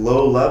 because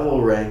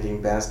low-level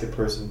ranking Basket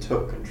person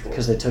took control.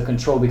 Because they took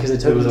control. Because they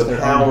took it was a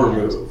power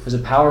move. It was a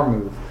power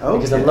move. Okay.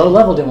 Because the low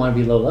level didn't want to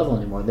be low level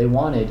anymore. They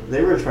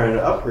were trying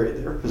to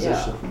upgrade their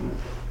position. Yeah.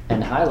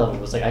 And high level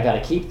was like, I got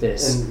to keep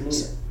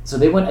this. So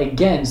they went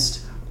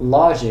against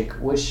logic,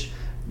 which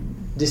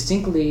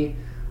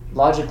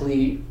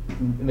logically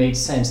made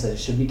sense that it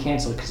should be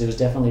canceled because it was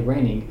definitely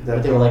raining.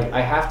 But they were like,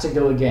 I have to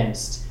go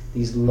against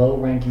these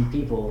low-ranking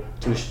people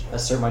to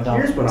assert my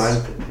dominance. Here's what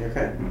I'm thinking,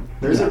 okay?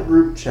 There's a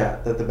group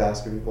chat that the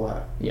Basket people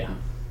have. Yeah.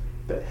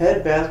 The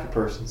head Basket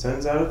person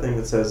sends out a thing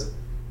that says,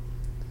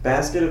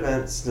 Basket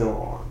event still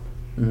on.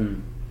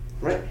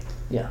 Mm-hmm. Right?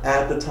 Yeah.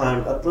 At the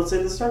time, let's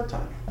say the start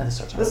time. At the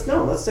start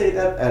time. Let's say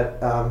that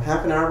at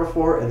half an hour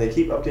before, and they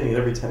keep updating it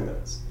every 10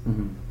 minutes.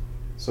 Mm-hmm.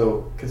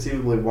 So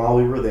conceivably, while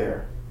we were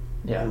there,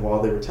 and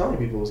while they were telling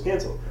people it was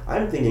canceled,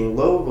 I'm thinking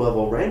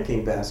low-level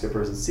ranking Basket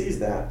person sees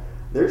that.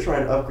 They're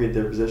trying to upgrade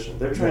their position.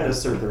 They're trying to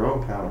assert their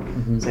own power,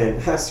 saying,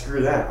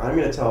 screw that. I'm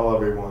going to tell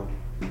everyone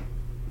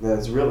that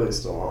it's really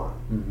still on.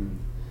 Mm-hmm.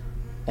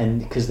 And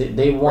because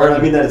they want... Or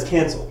I mean that it's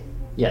canceled.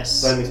 Yes.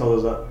 So I mean, tell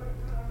those up.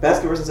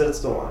 Basket person said it's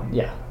still on.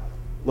 Yeah.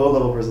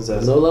 Low-level person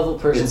says... Low-level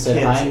person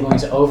said, canceled. I'm going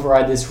to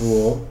override this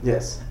rule.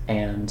 Yes.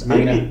 And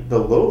maybe the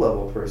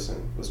low-level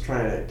person was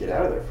trying to get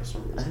out of there for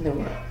some reason. I think they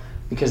were.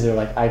 Because they're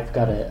like, I've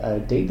got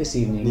a date this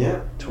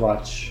evening to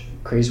watch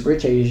Crazy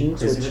Rich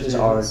Asians, which is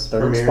our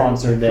third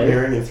sponsored day.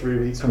 Premiering in 3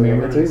 weeks.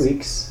 Premiering in 3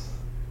 weeks.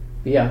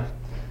 But yeah.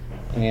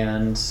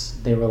 And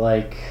they were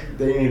like...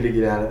 They needed to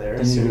get out of there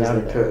as soon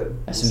as they could.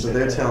 So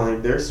they're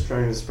trying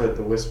to spread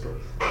the whisper.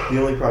 The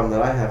only problem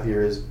that I have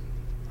here is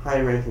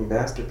high-ranking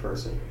Basket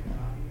person.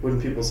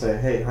 Wouldn't people say,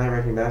 hey,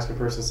 high-ranking Basket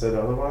person said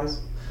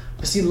otherwise?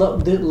 But see, the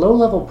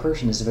low-level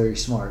person is very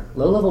smart.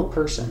 Low-level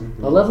person.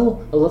 Mm-hmm.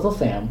 Low-level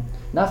fam.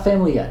 Not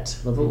family yet.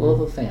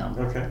 Low-level fam.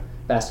 Okay.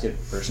 Basket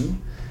person.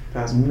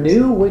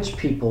 Knew which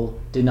people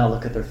did not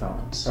look at their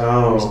phones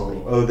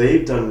recently. Oh,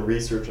 they've done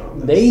research on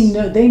this.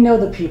 They know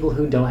the people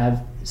who don't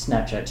have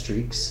Snapchat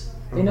streaks.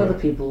 They know the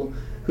people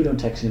who don't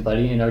text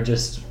anybody and are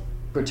just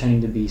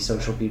pretending to be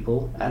social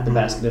people at the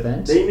Basket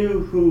event. They knew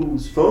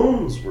whose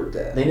phones were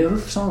dead.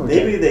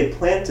 Maybe they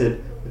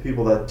planted the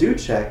people that do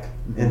check,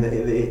 and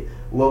the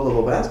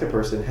low-level Basket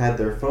person had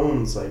their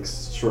phones like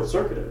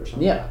short-circuited or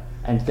something. Yeah,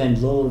 and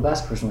then low-level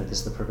Basket person like, this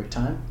is the perfect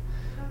time.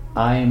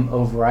 I'm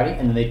overriding,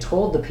 and then they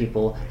told the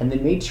people, and they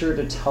made sure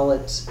to tell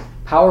it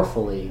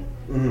powerfully,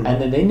 and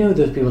then they knew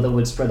those people that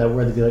would spread that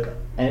word. They'd be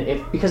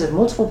like, because if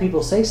multiple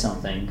people say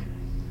something,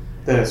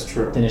 then it's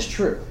true.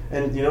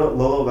 And you know what,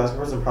 low-level Basket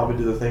person probably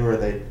do the thing where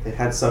they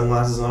had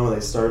sunglasses on when they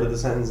started the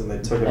sentence, and they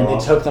took it off.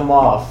 And they took them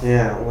off.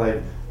 Yeah,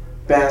 like,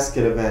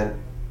 Basket event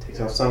takes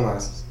off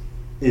sunglasses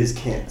is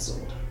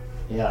canceled.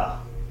 Yeah,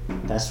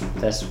 that's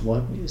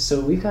what.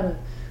 So we gotta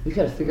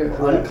figure out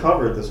who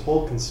uncovered this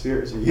whole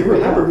conspiracy. You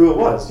remember who it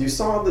was? Did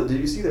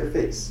you see their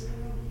face?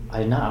 I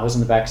did not. I was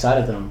on the back side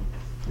of them.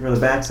 You were on the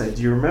backside.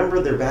 Do you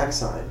remember their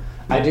backside?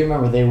 I do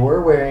remember. They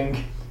were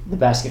wearing The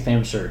Basket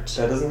Fam shirts.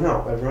 That doesn't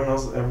help. Everyone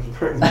else was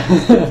wearing the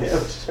Basket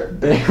Fam shirt.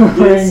 They were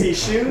wearing see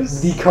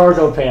shoes? The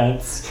cargo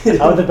pants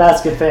of the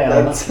Basket Fam.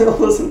 That still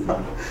doesn't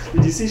help.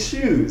 Did you see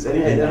shoes?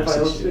 Any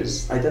identifiable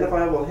shoes?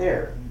 Identifiable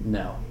hair?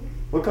 No.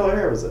 What color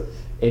hair was it?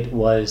 It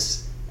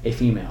was a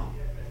female.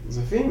 It was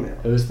a female.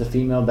 It was the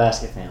female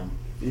Basket Fam.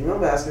 Female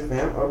Basket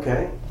Fam,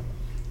 okay.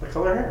 What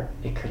color hair?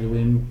 It could have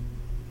been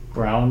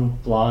brown,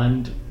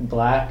 blonde,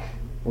 black,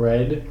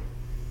 red,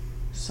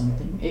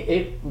 something.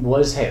 It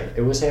was hair.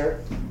 It was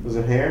hair. Was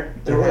it hair?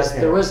 There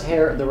was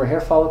hair. There were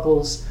hair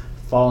follicles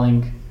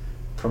falling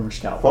from her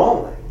scalp.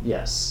 Falling?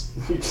 Yes.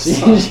 She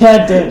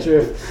had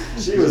dandruff.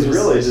 She was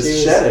really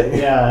just shedding.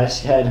 Yeah,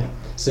 she had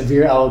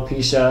severe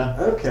alopecia.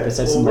 Okay.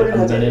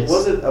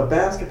 Was it a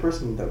Basket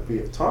person that we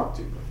have talked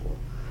to before?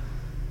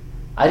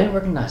 I didn't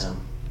recognize him.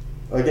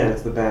 Again,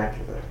 it's the back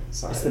of the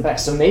side. It's the back,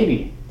 so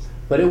maybe.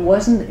 But it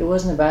wasn't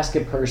a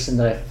Basket person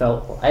that I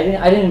felt. I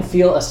didn't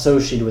feel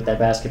associated with that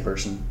Basket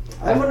person.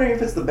 I'm wondering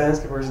if it's the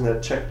Basket person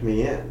that checked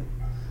me in.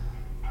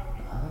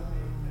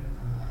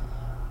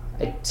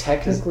 It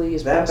technically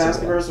is that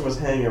Basket person was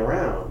hanging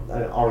around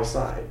at our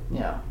side.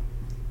 Yeah.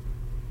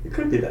 It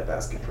could be that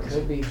Basket person.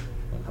 Could be.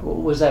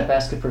 Was that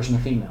Basket person a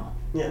female?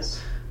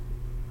 Yes.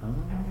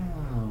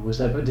 Oh,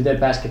 did that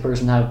Basket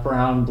person have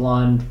brown,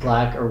 blonde,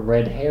 black, or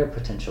red hair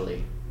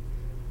potentially?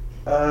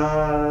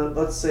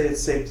 Let's say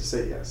it's safe to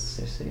say yes.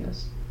 Safe to say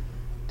yes.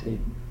 Did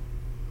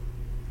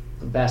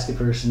the Basket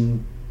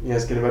person? You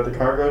asking about the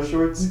cargo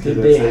shorts? Did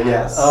they say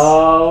yes?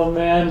 Oh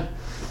man!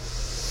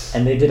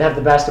 And they did have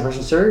the Basket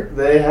person shirt.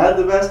 They had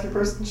the Basket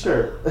person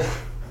shirt.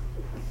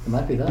 It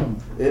might be them.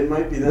 It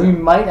might be them. We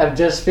might have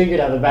just figured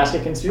out the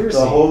Basket conspiracy.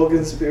 The whole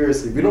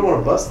conspiracy. We don't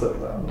want to bust them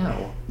though.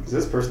 No. Because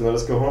this person let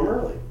us go home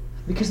early.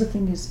 Because the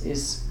thing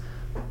is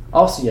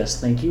also yes,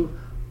 thank you,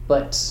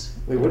 but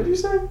wait, what did you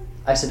say?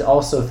 I said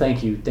also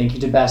thank you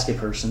to Basket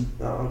person.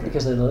 Oh, okay.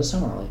 Because they let us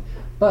home early,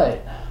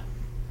 but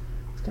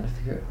we've got to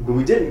figure it. But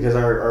we didn't because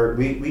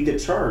we get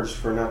charged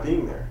for not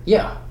being there.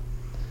 Yeah.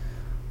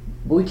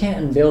 But we can't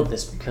unveil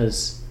this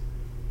because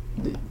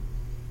the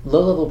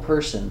low-level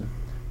person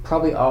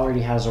probably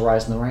already has a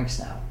rise in the ranks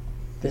now.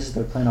 This is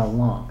their plan all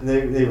along.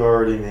 They've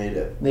already made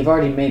it. They've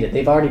already made it.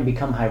 They've already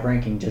become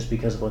high-ranking just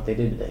because of what they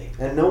did today.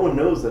 And no one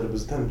knows that it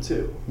was them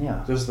too.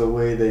 Yeah. Just the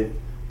way they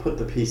put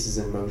the pieces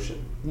in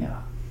motion.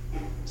 Yeah.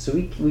 So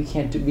we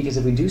can't do, because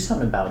if we do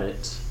something about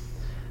it,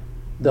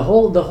 the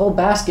whole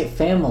Basket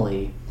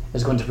family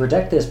is going to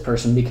protect this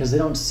person because they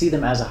don't see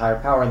them as a higher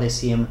power. They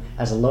see him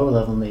as a lower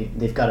level, and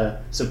they've got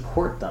to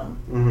support them.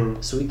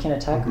 Mm-hmm. So we can't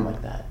attack them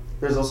like that.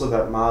 There's also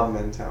that mob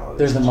mentality.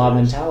 There's the mob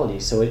mentality.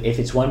 So if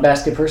it's one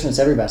Basket person, it's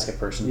every Basket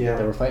person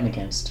that we're fighting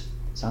against.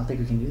 So I don't think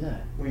we can do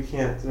that. We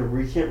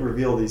can't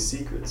reveal these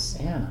secrets.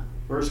 Yeah.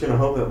 We're just going to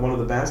hope that one of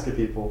the Basket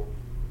people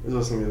is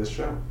listening to this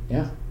show.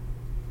 Yeah.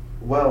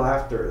 Well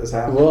after this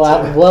happens.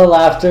 Well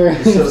after.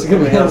 It's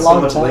going to be a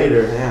long time.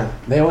 Later, yeah.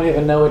 They won't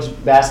even know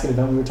which basket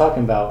event we were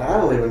talking about. I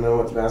don't even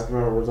know which basket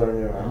event we're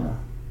talking about. Yeah.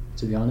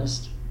 To be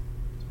honest,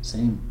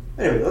 same.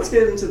 Anyway, let's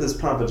get into this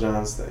Papa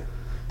John's thing.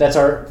 That's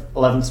our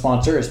 11th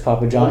sponsor is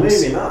Papa John's.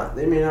 Well, maybe not.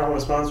 They may not want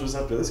to sponsor us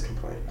after this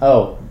complaint.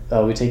 Oh,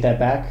 we take that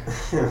back?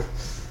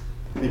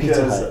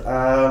 Because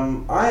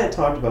I had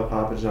talked about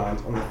Papa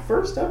John's on the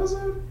first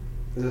episode.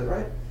 Is it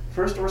right?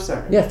 First or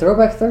second? Yeah,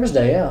 Throwback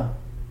Thursday, yeah.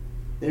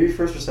 Maybe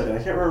first or second. I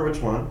can't remember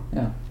which one.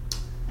 Yeah.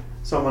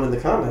 Someone in the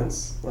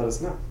comments, let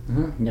us know.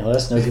 Mm-hmm. Yeah, let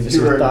us know. Give us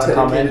your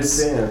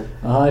comments. Fan.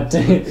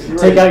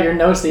 Take out your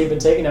notes that you've been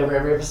taking over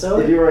every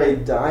episode. If you are a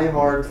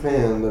die-hard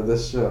fan of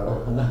this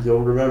show, you'll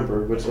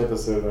remember which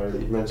episode I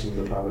mentioned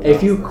the Papa John's.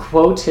 If you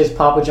quote his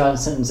Papa John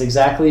sentence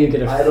exactly, you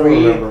get a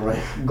free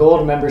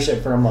gold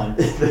membership for a month.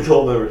 The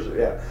gold membership,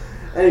 yeah.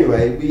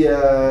 Anyway, we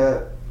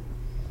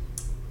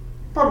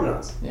Papa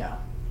John's. Yeah.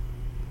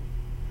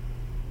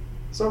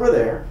 So we're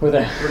there. We're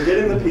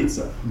getting the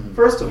pizza. Mm-hmm.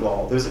 First of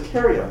all, there's a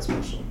carry-out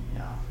special.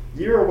 Yeah.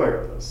 You're aware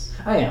of this.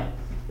 I am.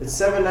 It's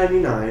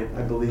 $7.99,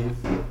 I believe,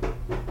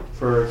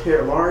 for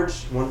a large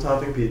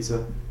one-topping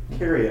pizza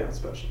carry-out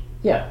special.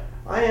 Yeah.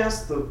 I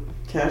asked the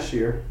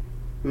cashier,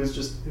 who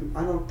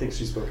I don't think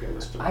she spoke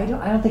English to me. I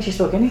don't think she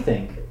spoke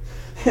anything.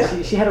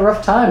 She had a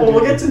rough time. Well,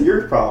 we'll get to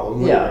your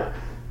problem later.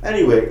 Yeah.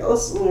 Anyway,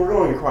 we're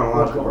going in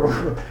chronological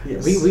order.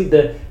 Yes.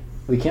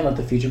 We can't let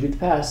the future beat the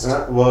past.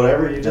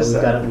 Whatever you just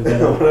said.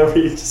 Whatever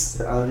you just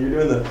said. You're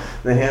doing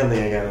the hand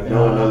thing again, and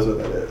no one knows what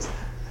that is.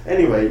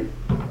 Anyway,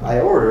 I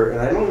order, and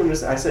I don't even.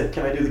 I said,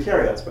 "Can I do the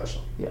carry-out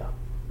special?" Yeah.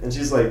 And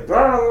she's like,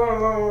 "Blah, blah,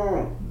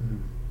 blah."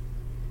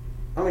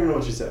 I don't even know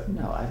what she said.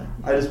 No, I don't.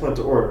 I just went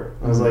to order.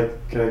 I was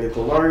like, "Can I get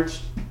the large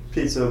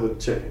pizza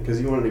with chicken?"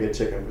 Because you wanted to get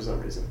chicken for some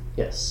reason.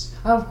 Yes.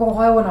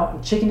 Why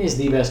not? Chicken is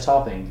the best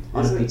topping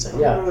on a pizza. I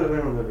don't know that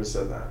anyone ever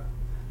said that.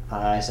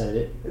 I said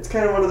it. It's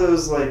kind of one of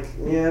those if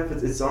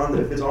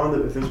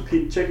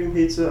there's chicken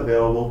pizza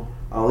available,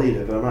 I'll eat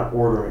it, but I'm not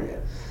ordering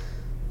it.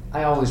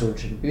 I always order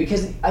chicken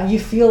because you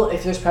feel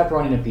if there's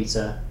pepperoni in a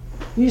pizza,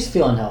 you just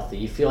feel unhealthy.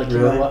 You feel like you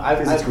know what?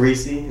 Because it's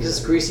greasy. Because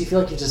it's greasy. You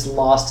feel like you're just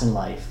lost in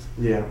life.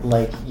 Yeah.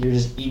 Like you're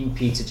just eating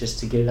pizza just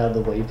to get it out of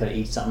the way. You've got to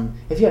eat something.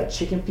 If you have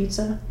chicken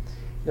pizza,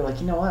 you're like,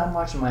 you know what? I'm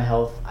watching my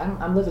health.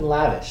 I'm living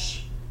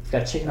lavish. I've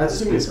got chicken. That's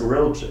assuming it's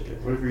grilled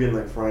chicken. What if you're getting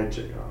like fried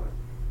chicken on it?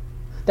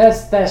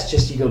 That's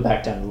just you go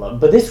back down to love.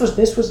 But this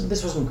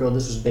wasn't grilled.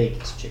 This was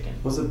baked chicken.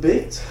 Was it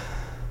baked?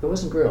 It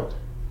wasn't grilled.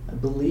 I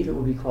believe it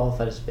would be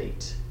qualified as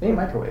baked. Maybe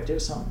microwaved. It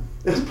was something.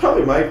 It was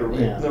probably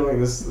microwaved, knowing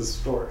this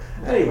store.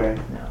 Anyway,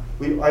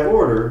 I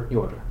order.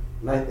 You order.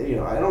 I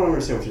don't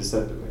understand what she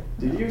said to me.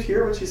 Did you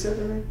hear what she said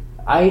to me?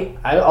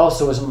 I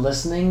also wasn't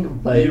listening,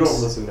 but you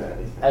don't listen to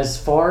anything. As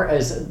far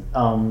as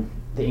the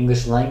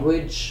English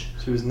language,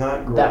 she was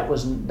not great. That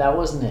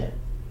wasn't it.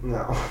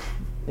 No.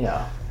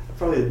 Yeah.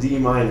 Probably a D-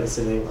 in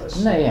English.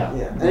 No, yeah.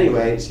 Yeah.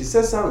 Anyway, she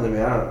says something to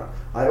me. I don't know.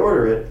 I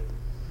order it.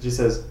 She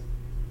says,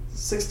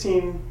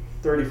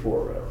 1634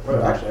 or whatever.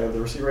 Well, actually, I have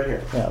the receipt right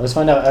here. Yeah. Let's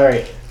find out. All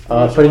right.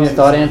 Put in your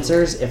thought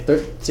answers. If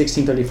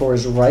 1634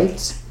 is right,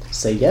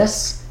 say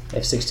yes.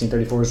 If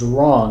 1634 is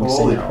wrong, say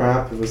no. Holy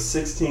crap! It was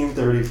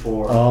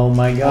 1634. Oh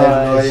my god! I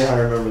have no idea how I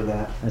remember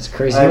that. That's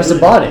crazy. You must have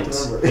bought it.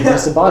 You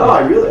must have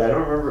bought it. No, I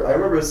don't remember. I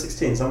remember it was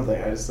 16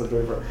 something. I just said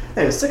 34.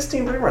 Hey, it was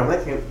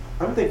 1634.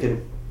 I'm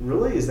thinking,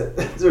 really? Is there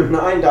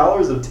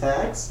 $9 of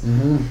tax?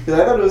 Because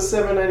I thought it was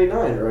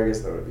 $7.99, or I guess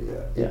that would be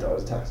 $8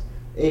 of tax.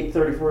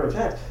 $8.34 of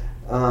tax.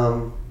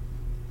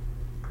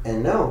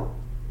 And no,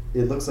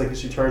 it looks like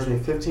she charged me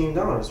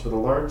 $15 for the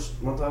large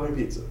one-topping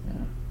pizza.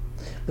 Yeah.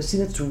 But see,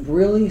 that's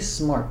really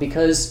smart,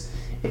 because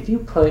if you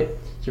put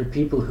your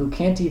people who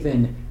can't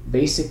even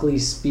basically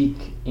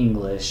speak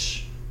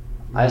English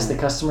as the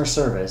customer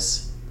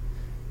service,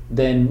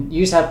 then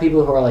you just have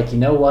people who are like, you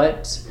know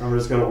what? I'm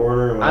just going to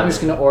order. I'm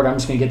just going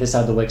to get this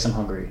out of the way because I'm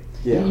hungry.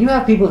 Yeah. You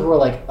have people who are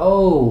like,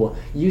 oh,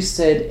 you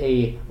said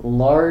a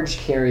large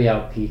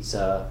carry-out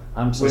pizza.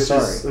 I'm so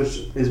sorry.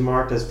 Which is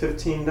marked as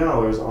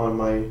 $15 on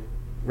my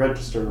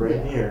register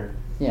right here.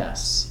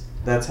 Yes.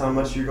 That's how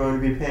much you're going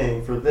to be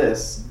paying for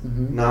this,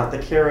 not the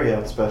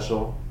carry-out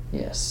special.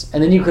 Yes,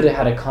 and then you could have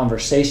had a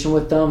conversation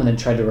with them and then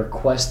tried to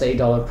request the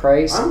 $8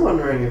 price. I'm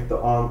wondering if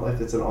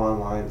it's an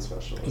online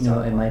special.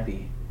 It might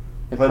be.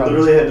 If I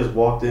literally had just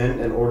walked in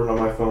and ordered on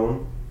my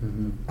phone,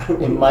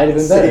 it might have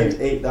been better.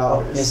 Saved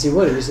 $8. Yes, you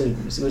would. It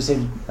would have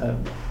saved a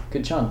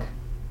good chunk.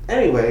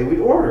 Anyway, we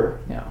order.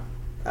 Yeah.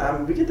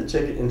 We get the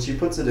chicken, and she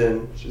puts it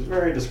in. She's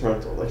very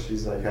disgruntled, like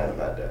she's had a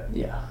bad day.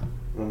 Yeah.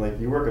 And I'm like,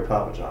 you work at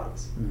Papa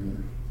John's.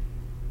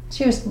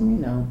 She was,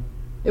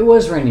 it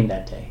was raining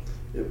that day.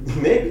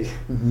 Maybe.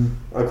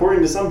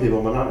 According to some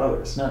people, but not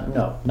others.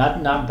 No,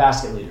 not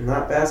basket leader.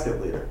 Not basket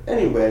leader.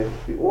 Anyway,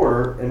 we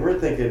order, and we're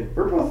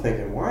both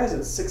thinking, why is it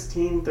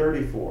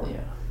 1634?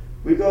 Yeah.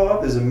 We go up,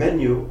 there's a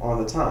menu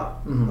on the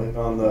top. Like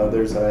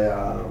there's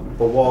the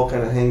wall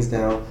kind of hangs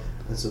down,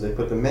 and so they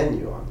put the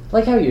menu on.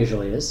 Like how it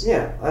usually is.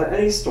 Yeah,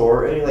 any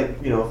store, any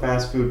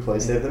fast food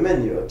place, they have the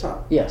menu up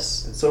top.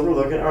 Yes. And so we're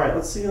looking, all right,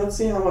 let's see how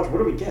much, what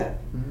do we get?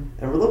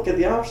 And we're looking at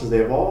the options. They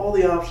have all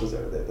the options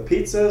there. They have the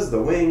pizzas, the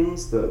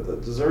wings, the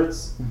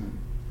desserts.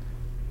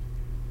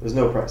 There's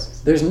no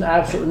prices. There's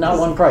absolutely not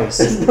one price.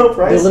 There's no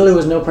price. There literally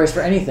was no price for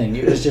anything.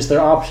 It was just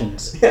their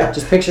options. Yeah.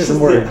 Just pictures and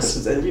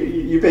words. And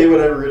you pay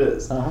whatever it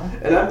is.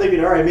 And I'm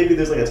thinking, all right, maybe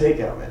there's like a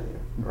takeout menu.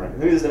 Right?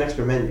 Maybe there's an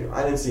extra menu.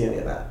 I didn't see any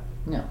of that.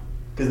 No.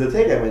 Because the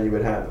takeout menu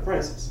would have the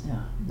prices.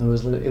 Yeah.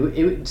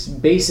 It's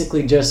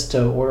basically just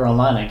to order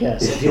online, I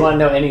guess. If you want to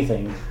know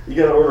anything. You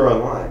got to order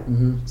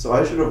online. So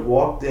I should have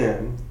walked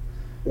in,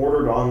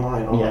 ordered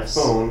online on my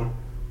phone,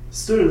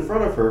 stood in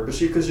front of her,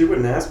 because she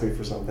wouldn't ask me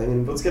for something.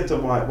 And let's get to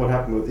what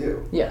happened with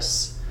you.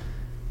 Yes.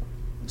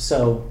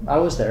 So I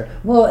was there.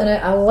 Well, and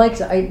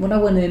when I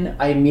went in,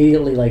 I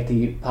immediately liked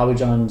the Papa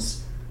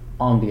John's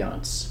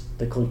ambiance,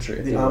 the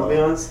culture. The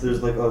ambiance.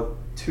 There's like a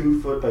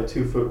 2 foot by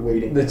 2 foot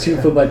waiting. The 2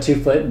 foot by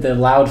 2 foot. The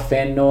loud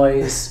fan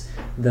noise.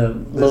 The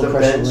low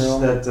pressure room. There's a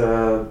bench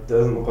that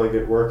doesn't look like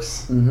it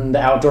works. The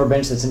outdoor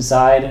bench that's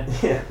inside.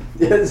 Yeah,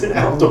 it's an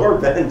outdoor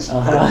bench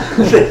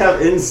they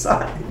have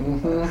inside.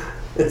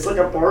 It's like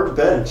a park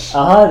bench.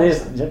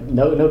 There's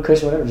no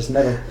cushion, whatever, just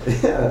metal.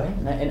 Yeah.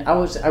 And I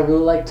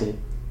really liked it,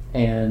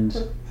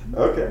 and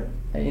okay.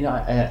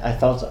 I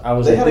felt I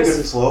was. They had a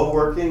good flow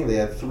working. They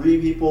had 3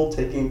 people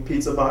taking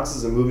pizza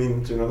boxes and moving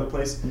them to another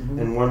place,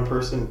 and 1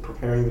 person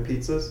preparing the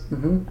pizzas.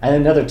 And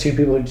another 2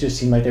 people who just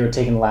seemed like they were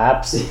taking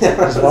laps,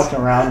 just walking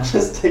around,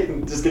 just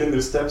getting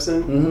their steps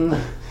in.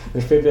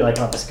 Their favorite, like,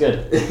 oh, that's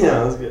good.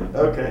 Yeah, that's good.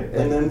 Okay,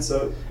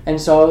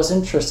 and so I was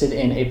interested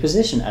in a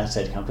position at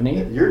said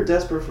company. You're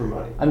desperate for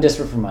money. I'm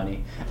desperate for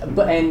money,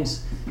 and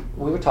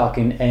we were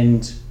talking,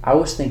 and I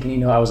was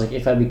thinking, I was like,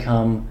 if I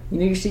become,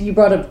 you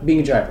brought up being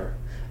a driver.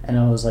 And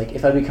I was like,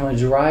 if I become a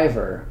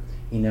driver,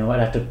 I'd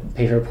have to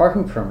pay for a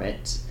parking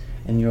permit.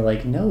 And you're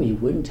like, no, you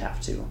wouldn't have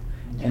to.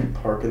 And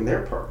park in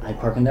their parking lot. I'd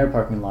park in their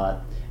parking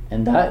lot.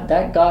 And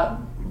that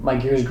got my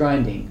gears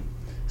grinding.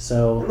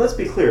 So. And let's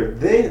be clear,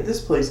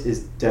 this place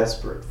is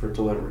desperate for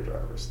delivery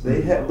drivers.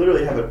 They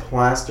literally have it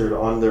plastered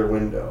on their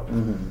window.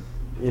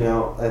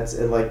 That's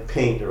in like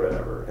paint or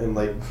whatever. And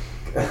like,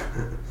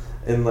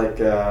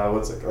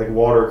 what's it, like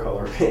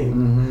watercolor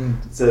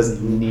paint. It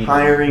says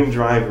hiring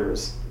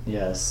drivers.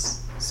 Yes.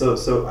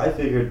 So I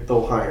figured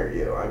they'll hire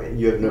you. I mean,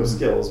 you have no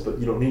skills, but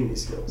you don't need any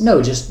skills.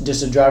 No, just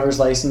a driver's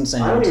license.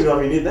 And I don't even know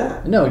if you need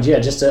that. No, yeah,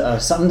 just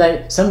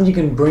something you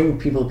can bring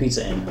people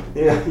pizza in.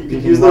 Yeah, you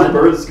can use those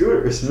bird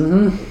scooters.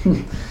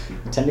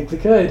 Technically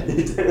could.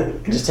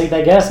 Just take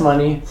that gas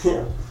money.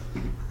 Yeah.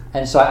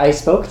 And so I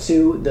spoke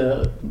to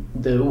the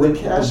woman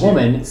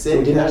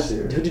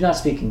who did not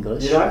speak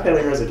English. You're not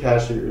counting her as a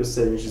cashier. You're just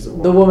saying she's a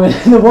woman.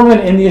 The woman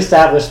in the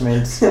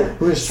establishment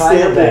who was trying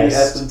her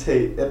best.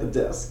 at the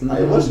desk.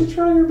 Was she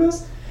trying her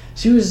best?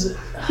 She was.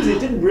 Because you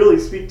didn't really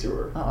speak to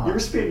her. You were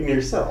speaking to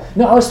yourself.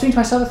 No, I was speaking to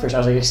myself at first. I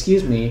was like,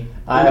 "Excuse me,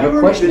 I have a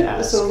question to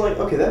ask." So I'm like,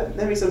 okay, that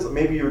makes sense.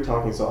 Maybe you were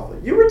talking softly.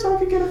 You were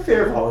talking at a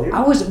fair volume.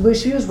 But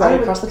she was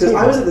right across the table.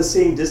 Because I was at the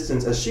same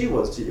distance as she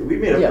was to you. We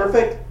made a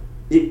perfect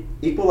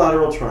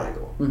equilateral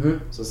triangle.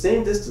 So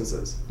same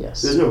distances.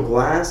 Yes. There's no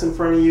glass in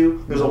front of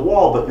you. There's a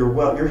wall, but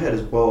your head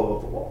is well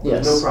above the wall.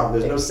 There's no problem.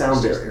 There's no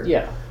sound barrier.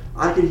 Yeah.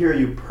 I can hear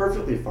you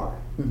perfectly fine.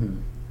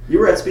 You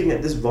were speaking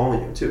at this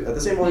volume too, at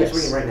the same volume you're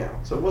speaking right now,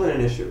 so it wasn't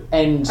an issue.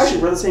 And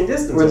actually, we're at the same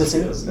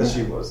distance as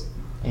she was.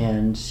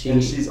 And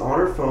she's on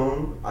her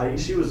phone. I don't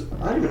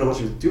even know what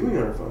she was doing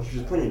on her phone. She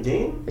was playing a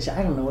game.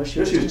 I don't know what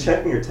she was doing. She was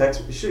checking her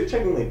text. She was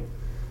checking like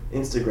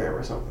Instagram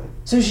or something.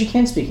 So she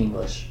can speak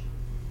English,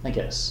 I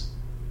guess.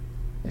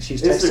 If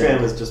she's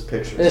Instagram is just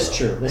pictures. That's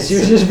true. She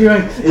was just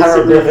viewing hieroglyphics.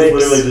 Instagram is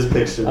literally just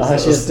pictures.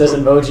 She just does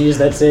emojis.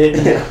 That's it.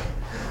 Yeah.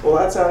 Well,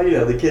 that's how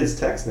the kids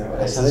text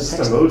nowadays. It's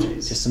just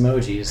emojis. Just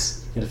emojis.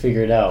 You gotta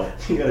figure it out.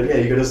 You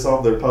gotta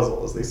solve their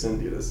puzzle as they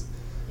send you this.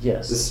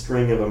 Yes. This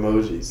string of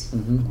emojis.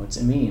 What's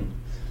it mean?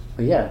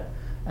 But yeah.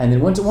 And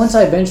then once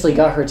I eventually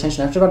got her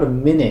attention, after about a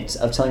minute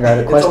of telling her I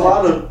had a question. It's a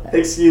lot of,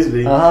 excuse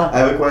me, I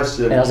have a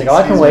question. And I was like,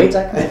 I can wait.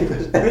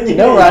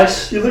 No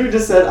rush. You literally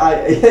just said,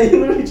 you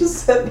literally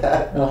just said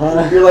that.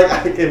 You're like,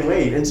 I can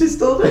wait. And she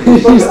still didn't.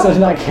 She's still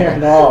not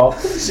caring at all.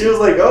 She was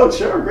like, oh,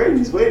 sure, great,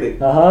 he's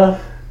waiting.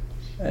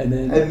 And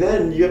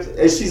then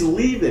as she's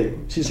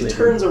leaving, she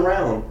turns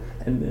around.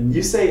 And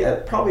you say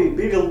at probably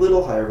maybe a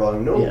little higher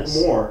volume,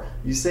 more.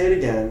 You say it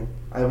again.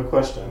 I have a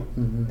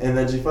question, and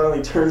then she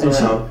finally turns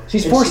around.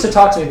 She's forced to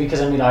talk to me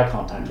because I need eye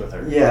contact with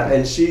her. Yeah,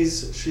 and she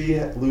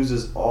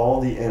loses all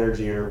the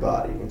energy in her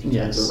body when she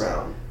turns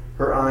around.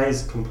 Her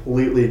eyes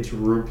completely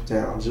droop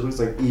down. She looks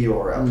like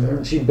Eeyore out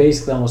there. She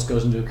basically almost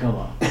goes into a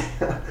coma.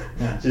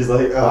 She's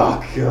like,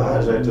 oh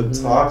gosh, I have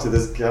to talk to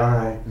this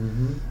guy.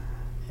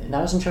 And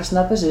I was interested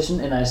in that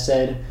position, and I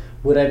said,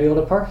 would I be able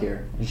to park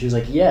here? And she was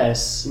like,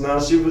 yes. No,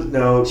 she was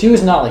no. She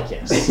was not like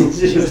yes. she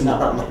was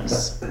not like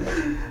yes.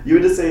 You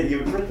had to say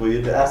you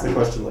had to ask the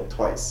question like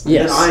twice.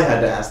 Yes. And I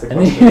had to ask the and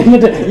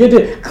question. you had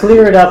to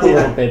clear it up a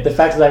little bit. The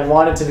fact that I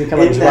wanted to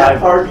become a driver. In that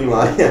parking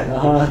lot,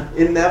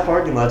 in that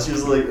parking lot, she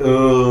was like,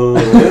 oh,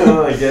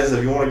 yeah, I guess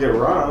if you want to get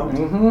robbed.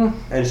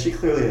 And she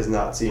clearly has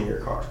not seen your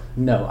car.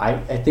 No, I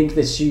think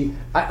that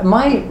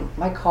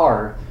my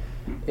car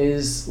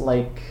is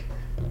like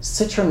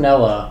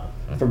citronella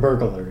for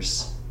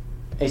burglars.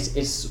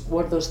 It's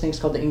what are those things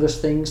called, the English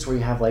things where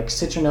you have like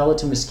citronella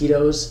to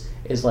mosquitoes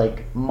is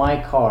like my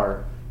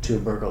car to a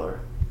burglar.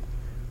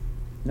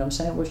 You know what I'm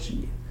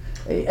saying?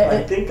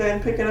 I think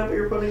I'm picking up what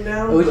you're putting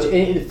down.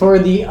 For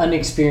the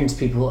unexperienced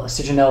people,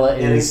 citronella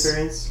is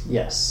inexperienced.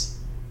 Yes,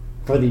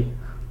 for the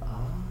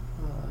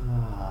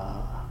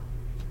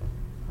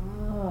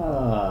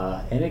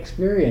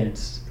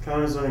inexperienced.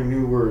 Connor's learning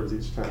new words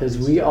each time. Because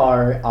we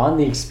are on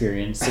the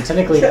experience, so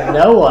technically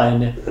no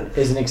one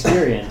is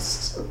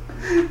inexperienced.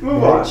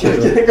 Move on.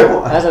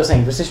 Go on. As I was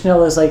saying,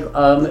 citronella is like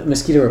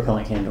mosquito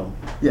repellent candle.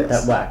 Yes.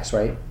 That wax,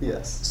 right?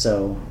 Yes.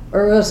 So,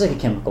 or it's like a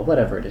chemical,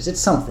 whatever it is. It's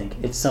something.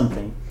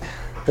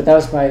 But that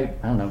was my, I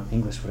don't know,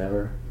 English,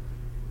 whatever.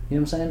 You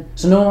know what I'm saying?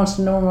 So no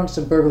one wants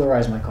to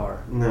burglarize my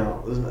car.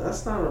 No,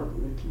 that's not a.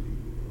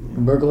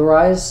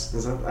 Burglarize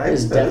that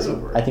is a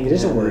word. I think it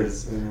is a word. It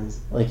is.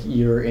 Like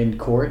you're in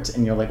court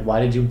and you're like,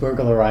 why did you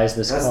burglarize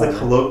this car? That's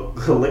the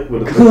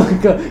colliquidal.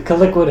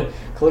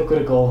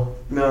 Colliquidical.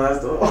 No,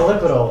 that's the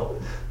colliquidal.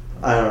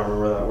 I don't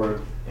remember that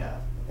word. Yeah.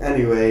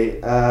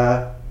 Anyway,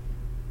 so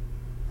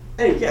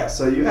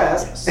you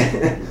asked.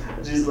 Yes.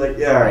 She's like,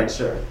 yeah, all right,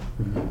 sure.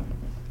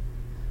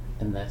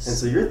 And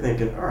so you're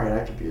thinking, all right,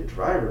 I could be a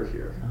driver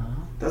here.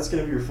 That's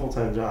going to be your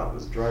full-time job,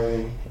 is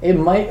driving. It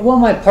might. Well,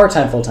 my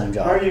part-time, full-time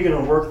job. How are you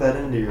going to work that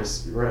into your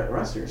rest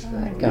of your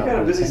schedule? You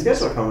got a busy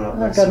schedule coming up.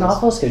 I've got an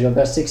awful schedule. I've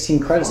got 16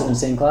 credits in the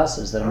same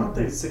classes. I don't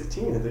think it's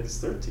 16. I think it's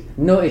 13.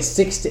 No, it's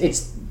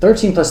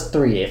 13 plus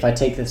 3 if I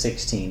take the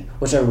 16,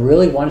 which I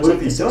really want to take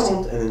the 16. What if you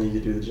don't, and then you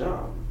could do the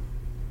job?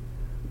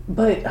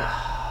 But...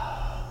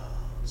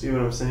 See what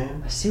I'm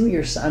saying? I see what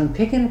you're saying. I'm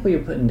picking up what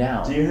you're putting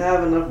down. Do you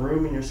have enough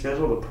room in your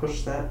schedule to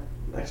push that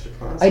extra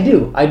class? I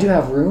do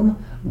have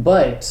room,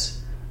 but...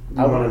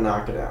 I want to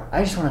knock it out.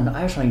 I just want to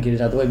get it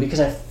out of the way because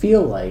I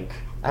feel like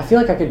I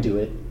could do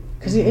it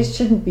because it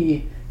shouldn't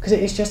be because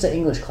it's just an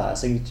English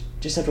class. Like you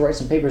just have to write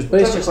some papers.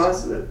 But what type of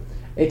class is it?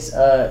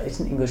 It's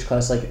an English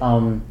class. Like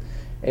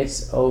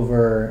it's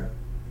over,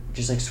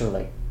 just like sort of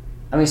like,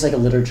 I mean it's like a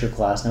literature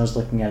class. And I was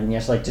looking at it and you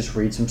have to like just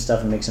read some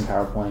stuff and make some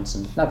PowerPoints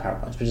and not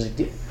PowerPoints but just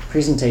like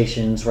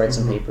presentations, write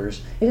some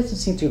papers. It doesn't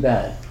seem too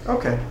bad.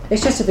 Okay.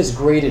 It's just if it's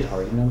graded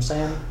hard, you know what I'm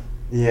saying?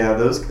 Yeah,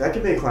 that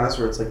could be a class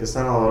where it's like it's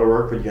not a lot of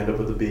work, but you end up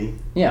with a B.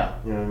 Yeah.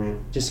 You know what I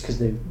mean? Just because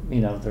they're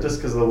just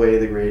because of the way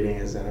the grading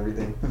is and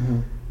everything.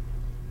 Mm-hmm.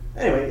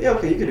 Anyway, yeah,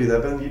 okay, you could do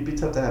that, but you'd be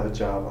tough to have a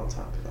job on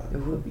top of that.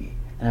 It would be,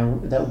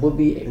 and that would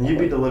be. And you'd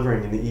be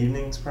delivering in the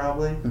evenings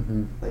probably,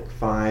 mm-hmm. like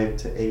 5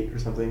 to 8 or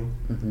something,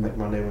 mm-hmm. like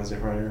Monday, Wednesday,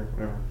 Friday, or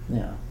whatever.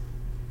 Yeah.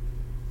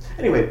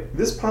 Anyway,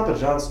 this Papa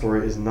John's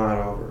story is not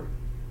over.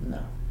 No.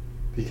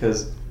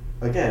 Because,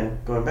 again,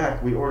 going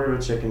back, we ordered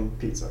a chicken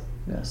pizza.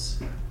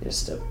 Yes.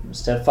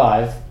 Step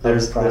 5.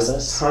 There's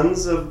process.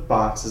 Tons of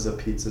boxes of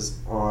pizzas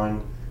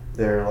on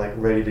their like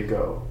ready to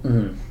go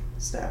mm-hmm.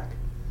 stack.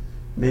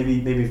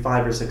 Maybe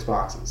 5 or 6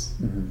 boxes.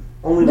 Mm-hmm.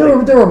 Only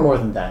there were more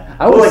than that.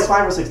 like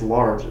 5 or 6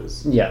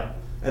 larges. Yeah.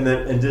 And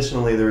then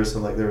additionally there was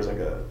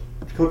a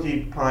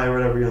cookie pie or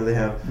whatever they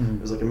have. Mm-hmm.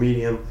 There was like a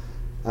medium.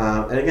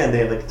 And again, they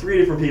had like 3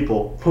 different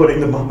people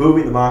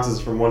moving the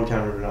boxes from one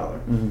counter to another.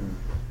 Mm-hmm.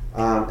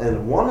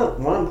 And one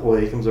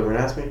employee comes over and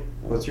asks me,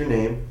 "What's your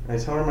name?" I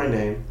tell her my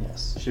name.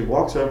 Yes. She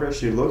walks over.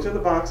 She looks at the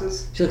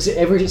boxes. She looks at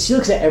every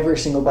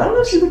single box. I don't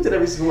know if she looked at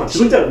every single one. She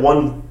looked at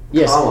one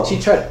column. She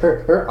tried.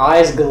 Her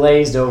eyes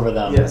glazed over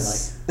them.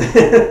 Yes.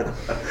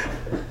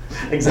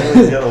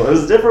 Exactly the other one. It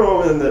was a different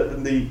woman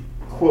than the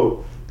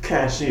quote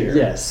cashier.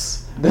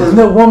 Yes.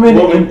 The woman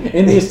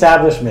in the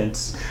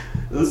establishment.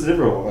 This is a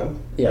different woman.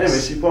 Yes.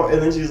 Anyway, she bought,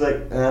 and then she's like,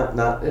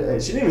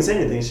 she didn't even say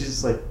anything. She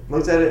just like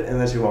looked at it and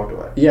then she walked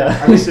away. Yeah.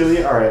 I'm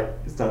assuming, all right,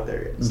 it's not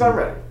there yet. It's mm-hmm. not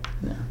ready.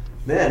 Yeah.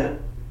 Then,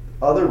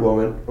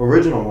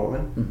 original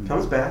woman, mm-hmm.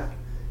 comes back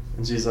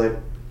and she's like,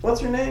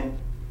 "What's your name?"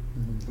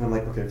 Mm-hmm. And I'm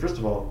like, "Okay, first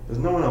of all, there's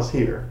no one else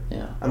here.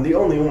 Yeah. I'm the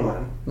only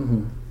one.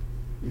 Mm-hmm.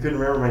 You couldn't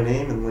remember my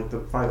name and like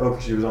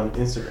because she was on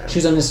Instagram. She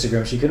was on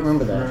Instagram. She couldn't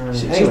remember that.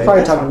 She Anyway, was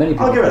probably talking to many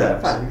people. I'll give her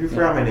that. Fine. If you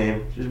forgot my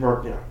name, she's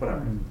whatever.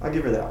 Mm-hmm. I'll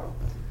give her that one.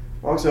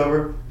 Walks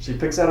over. She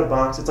picks out a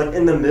box. It's like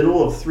in the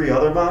middle of 3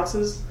 other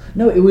boxes.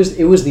 No, it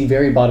was the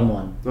very bottom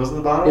one. Those are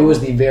the bottom. It was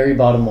the very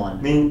bottom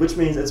one. Which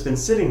means it's been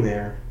sitting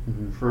there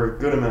mm-hmm. for a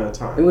good amount of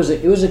time. It was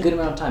a good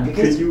amount of time.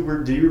 Because do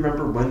you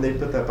remember when they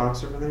put that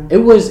box over there? It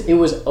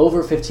was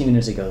over 15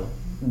 minutes ago.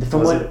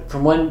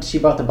 From when she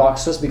brought the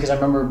box to us, because I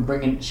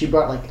remember she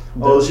brought like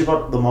she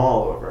brought them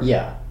all over.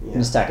 Yeah. In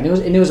a stack, and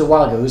it was a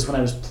while ago. It was when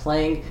I was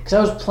playing, because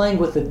I was playing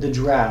with the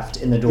draft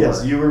in the door.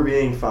 Yes, you were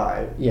being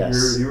 5.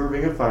 Yes, you were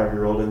being a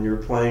 5-year-old, and you were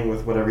playing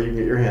with whatever you can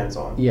get your hands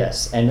on.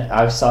 Yes, and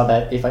I saw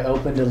that if I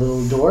opened a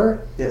little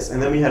door. Yes,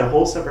 and then we had a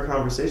whole separate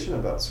conversation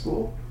about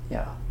school.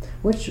 Yeah,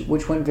 which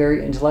went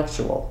very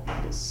intellectual.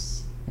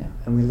 Yes. Yeah,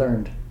 and we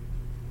learned.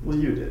 Well,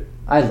 you did.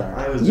 I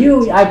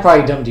learned. I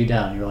probably dumbed you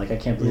down. You were like, I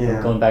can't believe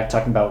I'm going back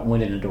talking about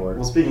wind in a door.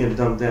 Well, speaking of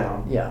dumbed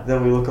down,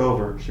 then we look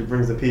over. She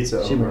brings the pizza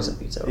over.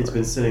 It's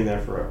been sitting there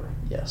forever.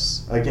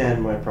 Yes.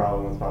 Again, my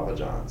problem with Papa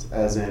John's,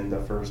 as in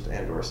the first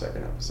or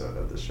second episode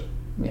of this show.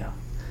 Yeah.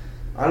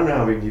 I don't know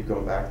how we can keep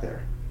going back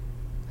there.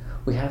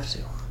 We have to.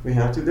 We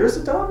have to. There's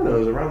a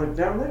Domino's around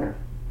down there.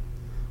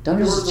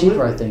 Domino's is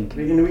cheaper, I think.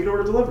 We can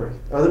order delivery.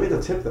 Oh, let me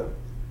tip them.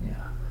 Yeah.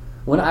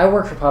 When I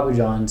work for Papa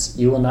John's,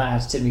 you will not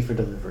have to tip me for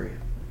delivery.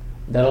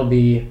 That'll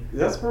be...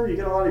 That's where you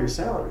get a lot of your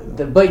salary,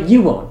 though. But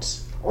you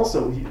won't.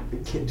 Also,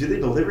 do they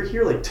deliver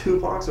here like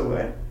 2 blocks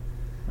away?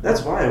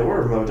 That's why I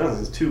order from Papa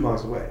John's. It's 2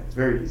 blocks away. It's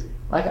very easy.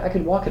 I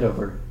could walk it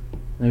over.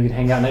 And we could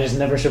hang out, and I just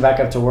never show back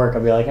up to work.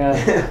 I'll be like,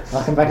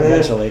 I'll come back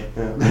eventually.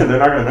 Yeah. They're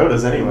not going to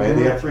notice anyway. Mm-hmm.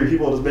 They have 3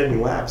 people just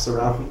making laps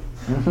around.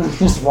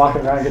 Just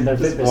walking around, getting their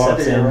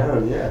steps in.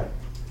 Around, yeah.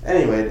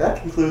 Anyway,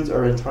 that concludes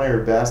our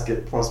entire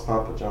basket plus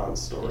Papa John's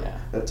story. Yeah.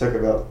 That took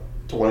about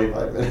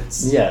 25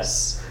 minutes.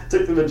 Yes.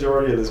 Took the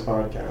majority of this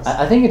podcast.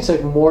 I think it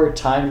took more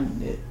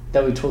time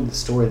that we told the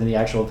story than the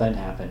actual event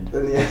happened.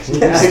 We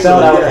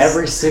spelled out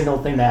every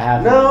single thing that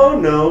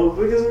happened.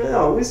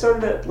 Because we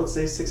started at, let's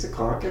say, 6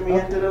 o'clock and we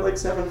ended at like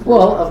 7:45.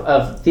 Well,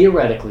 of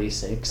theoretically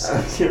 6.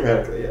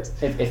 Theoretically, yes.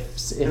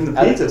 If and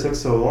the pizza took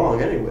so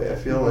long anyway. I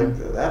feel like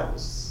that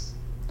was...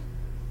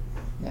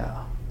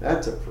 Yeah.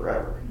 That took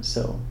forever.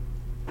 So...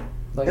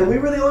 and we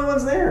were the only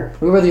ones there.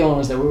 We were the only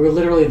ones there. We were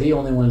literally the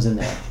only ones in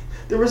there.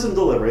 There was some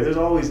delivery. There's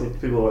always like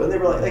people, and they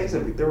were like I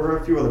said, there were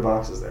a few other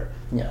boxes there.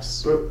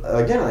 Yes. But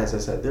again, as I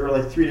said, there were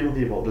like 3 different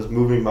people just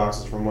moving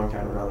boxes from one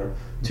counter to another.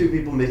 2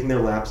 people making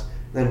their laps,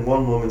 then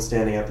 1 woman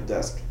standing at the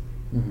desk.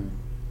 Mm-hmm.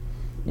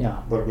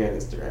 Yeah. Looking at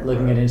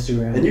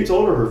Instagram. And you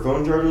told her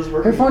phone charger was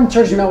working. Her phone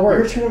charger not working.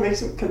 You were trying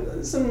to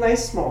make some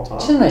nice small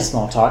talk. She had a nice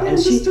small talk, and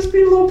she just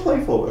being a little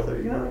playful with her,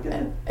 you know.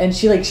 Again. And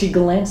she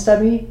glanced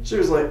at me. She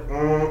was like,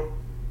 no.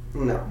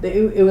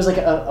 It was like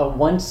a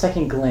 1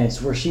 second glance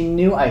where she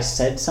knew I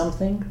said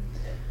something.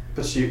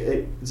 But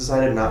she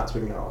decided not to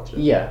acknowledge it.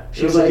 Yeah.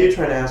 It was like you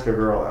trying to ask a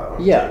girl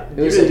out. Yeah.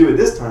 You didn't do it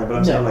this time, but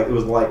I'm saying like it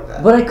was like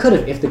that. But I could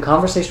have. If the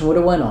conversation would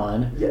have went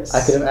on, yes.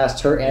 I could have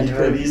asked her and you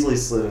her... could have easily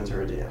slid into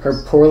her DMs.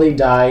 Her poorly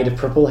dyed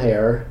purple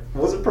hair.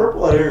 Was it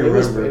purple? I don't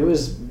remember. It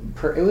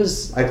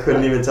was... I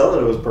couldn't even tell that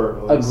it was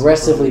purple.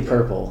 Aggressively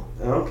purple.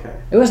 Okay.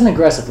 It wasn't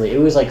aggressively. It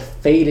was like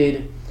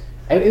faded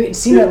It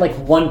seemed at like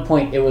one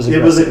point it was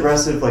aggressive. It was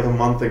aggressive like a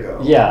month ago.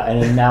 Yeah,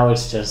 and then now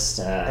it's just...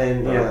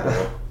 Okay.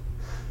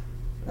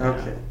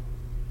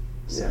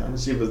 So. Yeah, and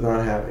she was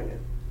not having it.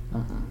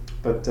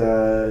 But,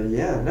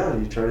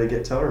 you try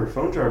to tell her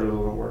phone charger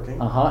wasn't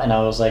working. And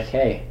I was like,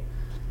 hey,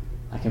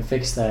 I can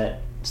fix that.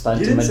 You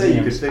didn't say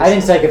you could fix it. I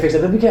didn't say I could fix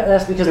it, but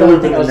that's because that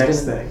would be the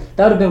next thing.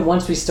 That would have been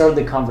once we started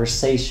the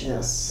conversation.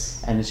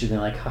 Yes. And then she'd been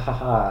like, ha ha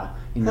ha,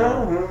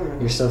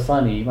 you're so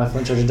funny. My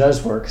phone charger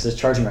does work because it's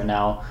charging right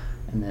now.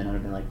 And then I'd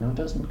have been like, no, it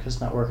doesn't because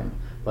it's not working.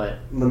 But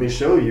let me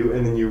show you,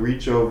 and then you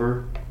reach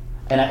over.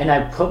 And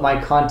I put my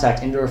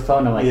contact into her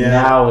phone. I'm like,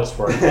 now it's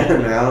working.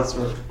 Now it's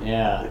working.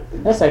 Yeah,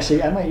 that's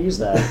actually, I might use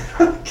that.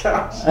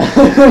 Gosh.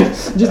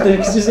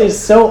 just it's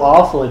so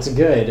awful. It's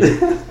good.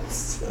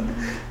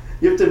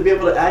 You have to be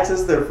able to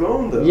access their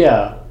phone, though.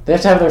 Yeah, they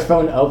have to have their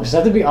phone open. So they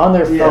have to be on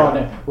their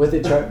phone with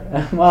it.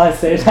 While I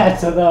say that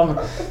to them,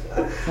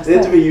 they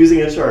have to be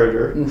using a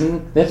charger.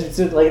 They have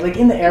to, like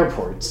in the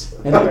airports.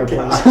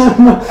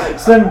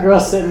 Some girl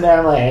sitting there.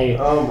 I'm like, hey.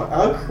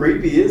 How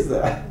creepy is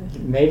that?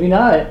 Maybe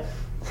not.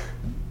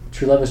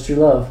 True love is true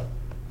love.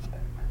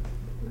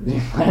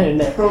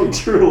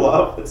 True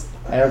love.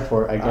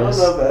 Airport, I guess. I don't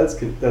know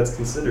if that's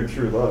considered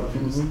true love.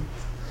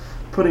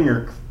 Putting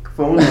your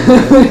phone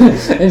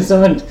and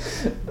someone,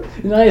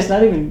 it's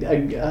not even.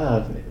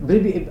 But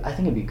I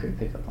think it'd be a great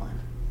pickup line.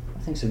 I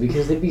think so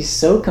because they'd be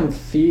so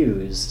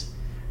confused.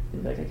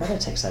 They'd be like, I gotta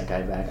text that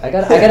guy back. I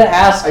gotta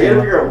ask him. I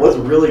gotta figure out what's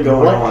really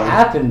going on. What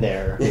happened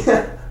there?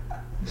 Yeah.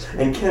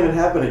 And can it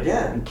happen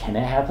again? And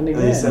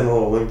they send a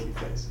little winky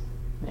face.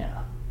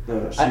 Yeah.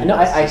 No,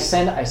 I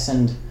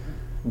send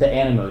the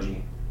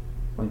Animoji.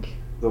 Wink.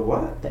 The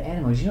what? The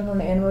Animoji. You don't know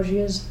what an Animoji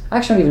is? I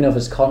actually don't even know if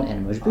it's called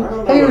an Animoji.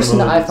 But have you ever seen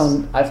the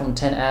iPhone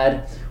 10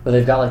 ad where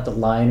they've got like the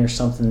line or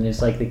something and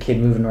it's like the kid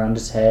moving around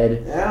his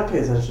head? Yeah, I don't pay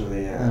attention to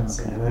the ads.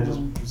 Okay. And I just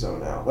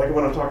zone out. Like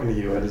when I'm talking to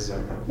you, I just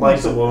zone out. Like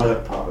the woman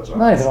at Papa John's.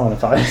 Like the woman at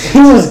Papa John's. She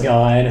was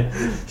gone.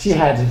 She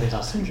had to be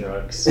on some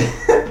drugs.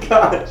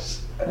 Gosh.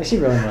 Like, she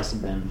really must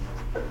have been.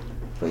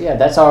 But yeah,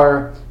 that's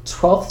our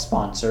 12th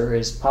sponsor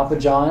is Papa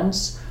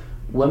John's.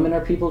 Women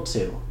are people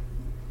too.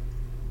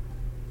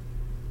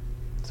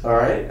 All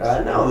right.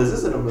 No, this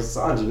isn't a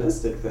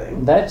misogynistic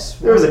thing.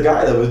 There was a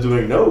guy that was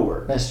doing no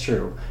work. That's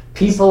true.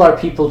 People are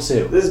people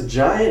too. This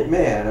giant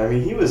man. I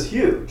mean, he was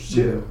huge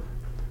too.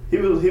 He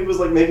was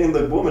like making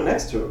the woman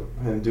next to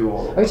him do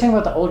all the work. Are you talking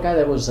about the old guy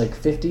that was like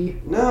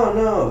 50?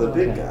 No, the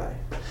big guy.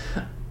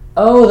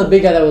 Oh, the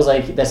big guy that was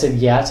like that said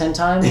 10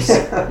 times.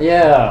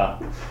 Yeah.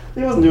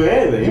 He wasn't doing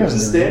anything. He was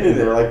just standing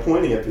there, like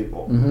pointing at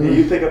people. Hey,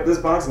 you pick up this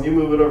box and you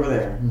move it over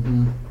there.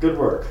 Good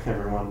work,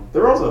 everyone.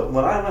 There were also,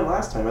 when I went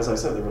last time, as I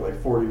said, there were like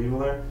 40 people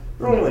there.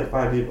 There were only like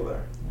 5 people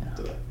there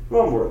today.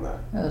 Well, more than that.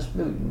 Yeah, that's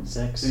really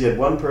 6. So you had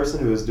one person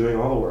who was doing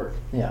all the work.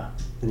 Yeah.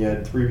 And you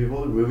had 3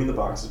 people moving the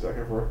boxes back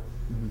and forth.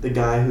 The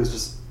guy who's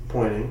just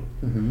pointing.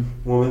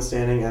 Woman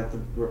standing at the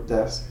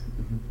desk.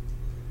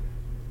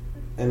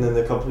 And then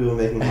the couple people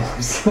making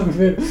laps.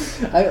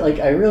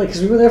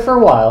 Because we were there for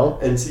a while.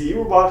 And so you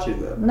were watching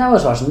them. And I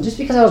was watching them just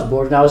because I was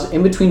bored and I was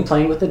in between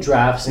playing with the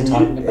drafts and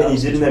talking about. And you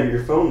didn't have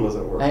your phone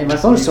wasn't working. My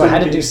phone, so I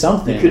had to do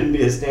something. You couldn't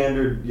be a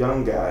standard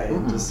young guy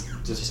and just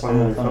playing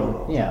on your phone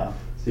all. Yeah.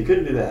 So you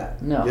couldn't do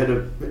that. No. You had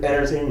to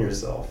entertain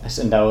yourself.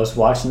 And I was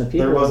watching the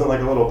people. There wasn't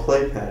like a little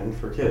playpen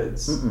for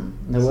kids.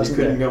 There wasn't. You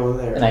couldn't go in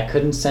there. And I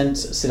couldn't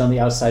sit on the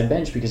outside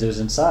bench because it was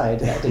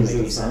inside. That didn't make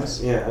any sense.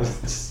 Yeah.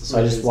 So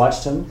I just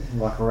watched him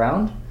walk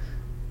around.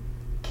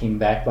 Came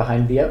back from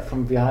behind the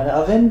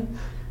oven,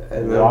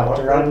 and walked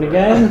around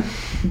again.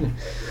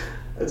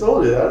 I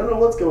told you, I don't know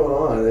what's going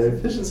on. The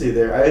efficiency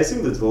there. I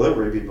assume the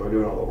delivery people are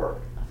doing all the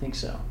work. I think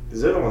so.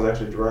 Because they're the ones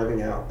actually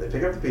driving out. They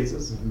pick up the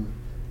pizzas.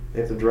 They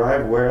have to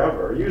drive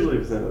wherever, usually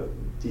within a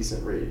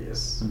decent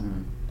radius.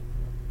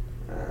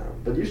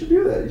 But you should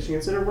do that. You should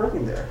consider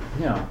working there.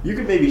 Yeah. You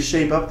could maybe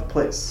shape up the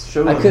place.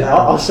 Show them.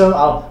 I'll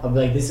be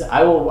like this.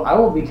 I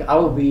will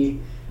be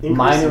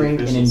minoring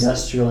in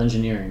industrial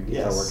engineering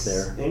if I work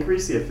there.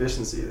 Increase the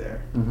efficiency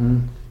there.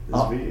 You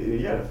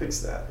gotta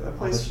fix that. That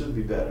place should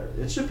be better.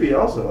 It should be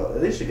also.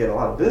 They should get a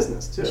lot of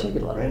business too. Should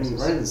get a lot of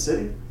business. Right in the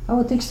city. I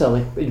would think so.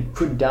 Like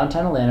put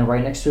downtown Atlanta,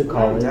 right next to a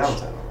college. Downtown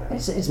Atlanta.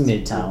 It's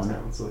midtown.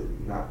 Midtown. It's like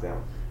not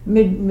down.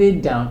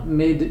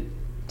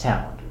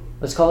 Midtown.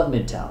 Let's call it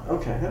Midtown.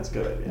 Okay, that's a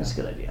good idea. That's a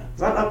good idea.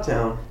 It's not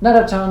uptown. Not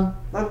uptown.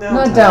 Not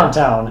downtown. Not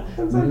downtown.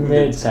 Like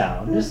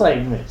Midtown. Yeah. Just like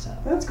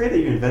Midtown. That's great that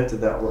you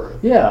invented that word.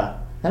 Yeah.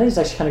 I think it's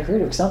actually kind of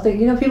creative because I don't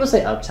think, people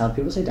say uptown,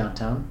 people say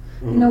downtown.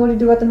 What do you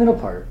do about the middle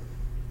part?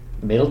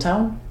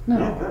 Middletown? No.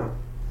 Yeah, no.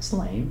 It's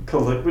lame.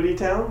 Caliquid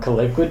Town?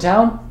 Caliquid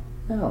Town?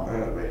 No. That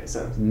doesn't make any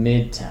sense.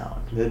 Midtown.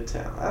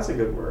 Midtown. That's a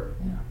good word.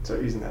 Yeah.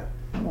 Start using that.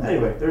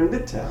 Anyway, they're in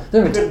Midtown.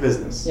 They're in good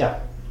business. Yeah.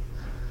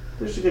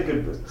 They should get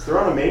good business. They're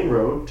on a main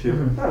road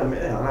too. Not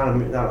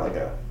like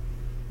a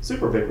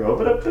super big road,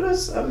 but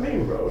it's a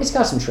main road. It's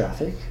got some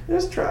traffic.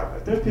 There's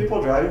traffic. There's people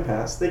driving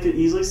past. They could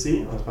easily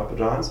see, oh, it's Papa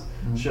John's.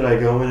 Mm-hmm. Should I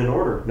go in and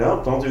order?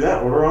 No, don't do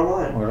that. Order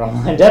online. Order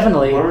online,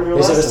 definitely.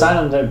 There's a sign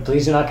on there,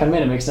 please do not come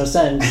in. It makes no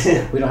sense.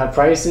 We don't have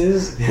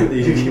prices.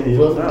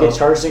 We'll get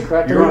charged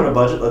incorrectly. You're on a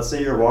budget. Let's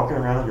say you're walking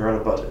around, you're on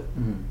a budget.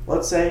 Mm-hmm.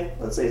 Let's say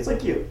it's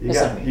like you. You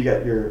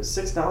got your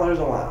 $6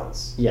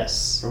 allowance.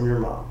 Yes. From your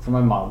mom. From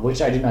my mom,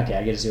 which I do not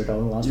get. I get a $0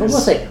 allowance. But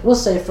we'll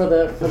say for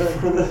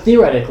the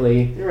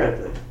theoretically.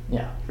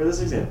 Yeah. For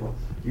this example,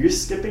 you're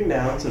skipping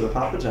down to the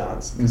Papa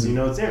John's because you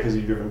know it's there because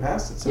you've driven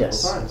past it several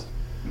times.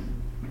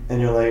 And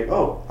you're like,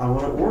 oh, I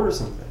want to order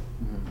something.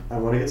 Mm-hmm. I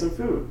want to get some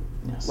food.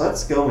 Yes.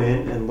 Let's go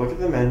in and look at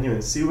the menu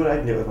and see what I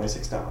can get with my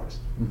 $6.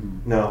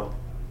 Mm-hmm. No.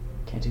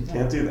 Can't do that.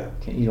 Can't do that.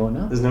 You don't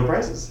know? There's no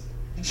prices.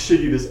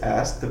 Should you just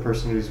ask the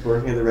person who's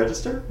working at the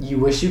register? You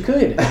wish you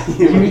could.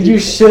 you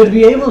should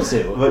be able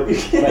to. But you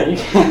can't.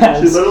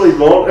 She literally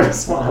won't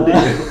respond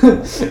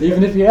to you.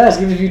 Even if you ask,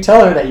 even if you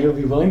tell her that you'll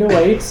be willing to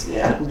wait,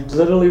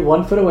 literally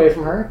 1 foot away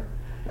from her,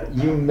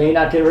 you may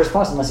not get a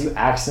response unless you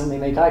accidentally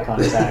make eye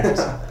contact.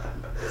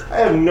 I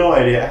have no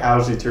idea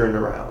how she turned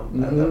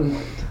around at that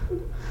point.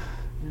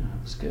 Yeah,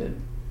 it was good.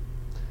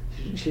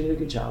 She did a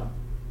good job.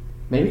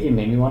 Maybe it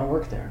made me want to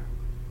work there.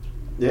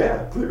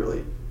 Yeah,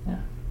 clearly. Yeah.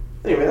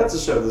 Anyway, that's the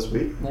show this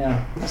week.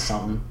 Yeah, that's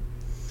something.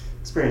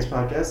 Experience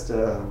Podcast.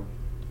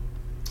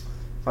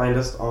 Find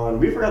us on...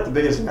 We forgot the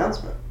biggest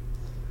announcement.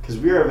 Because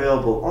we are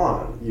available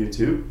on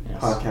YouTube,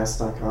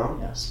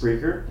 podcasts.com,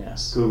 Spreaker,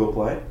 Google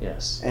Play,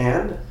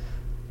 and...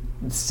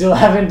 Still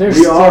haven't...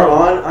 We are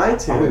on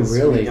iTunes. Oh,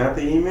 really? We got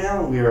the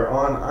email. We are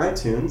on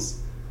iTunes.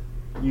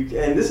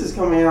 And this is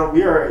coming out...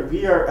 We are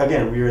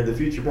the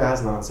future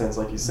past nonsense,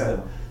 like you said.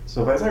 Oh.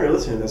 So by the time you're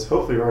listening to this,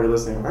 hopefully you're already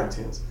listening on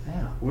iTunes.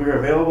 Yeah. We're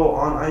available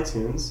on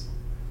iTunes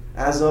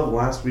as of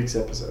last week's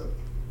episode.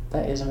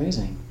 That is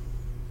amazing.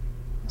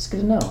 That's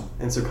good to know.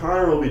 And so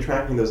Connor will be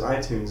tracking those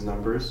iTunes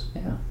numbers.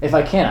 Yeah. If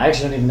I can. I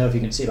actually don't even know if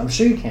you can see it. I'm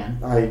sure you can.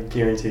 I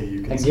guarantee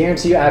you can. I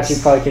guarantee you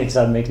actually probably can because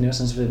that would make no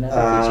sense if we didn't have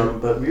that feature.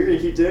 But we're going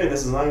to keep doing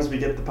this as long as we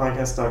get the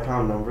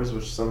podcast.com numbers,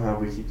 which somehow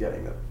we keep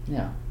getting them.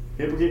 Yeah.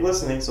 People keep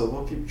listening, so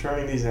we'll keep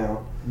churning these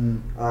out.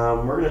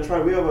 We're going to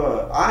try...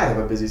 I have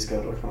a busy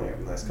schedule coming up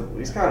in the next couple of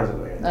weeks. Connor's not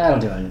doing anything. I don't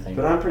do anything.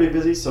 But I'm pretty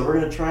busy, so we're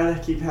going to try to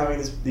keep having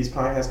these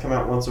podcasts come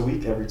out once a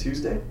week, every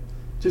Tuesday.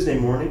 Tuesday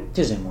morning. The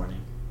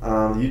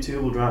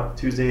YouTube will drop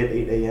Tuesday at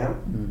 8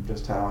 a.m.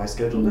 Just how I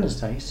scheduled it.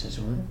 Just how you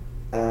scheduled it.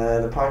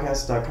 And the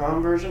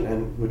podcast.com version,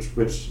 and which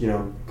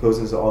goes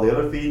into all the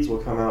other feeds,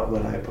 will come out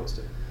when I post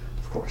it.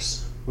 Of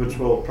course. Which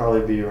will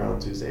probably be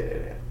around Tuesday at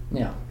 8 a.m.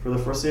 Yeah. For the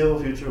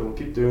foreseeable future, we'll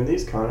keep doing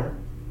these. Connor,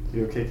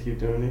 you okay to keep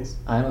doing these?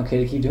 I'm okay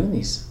to keep doing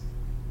these.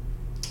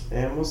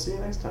 And we'll see you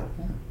next time.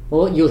 Yeah.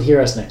 Well, you'll hear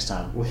us next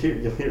time. You'll hear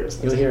us next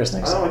time. You'll hear us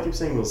next time. I don't know, I keep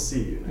saying we'll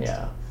see you next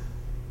time.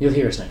 You'll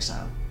hear us next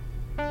time.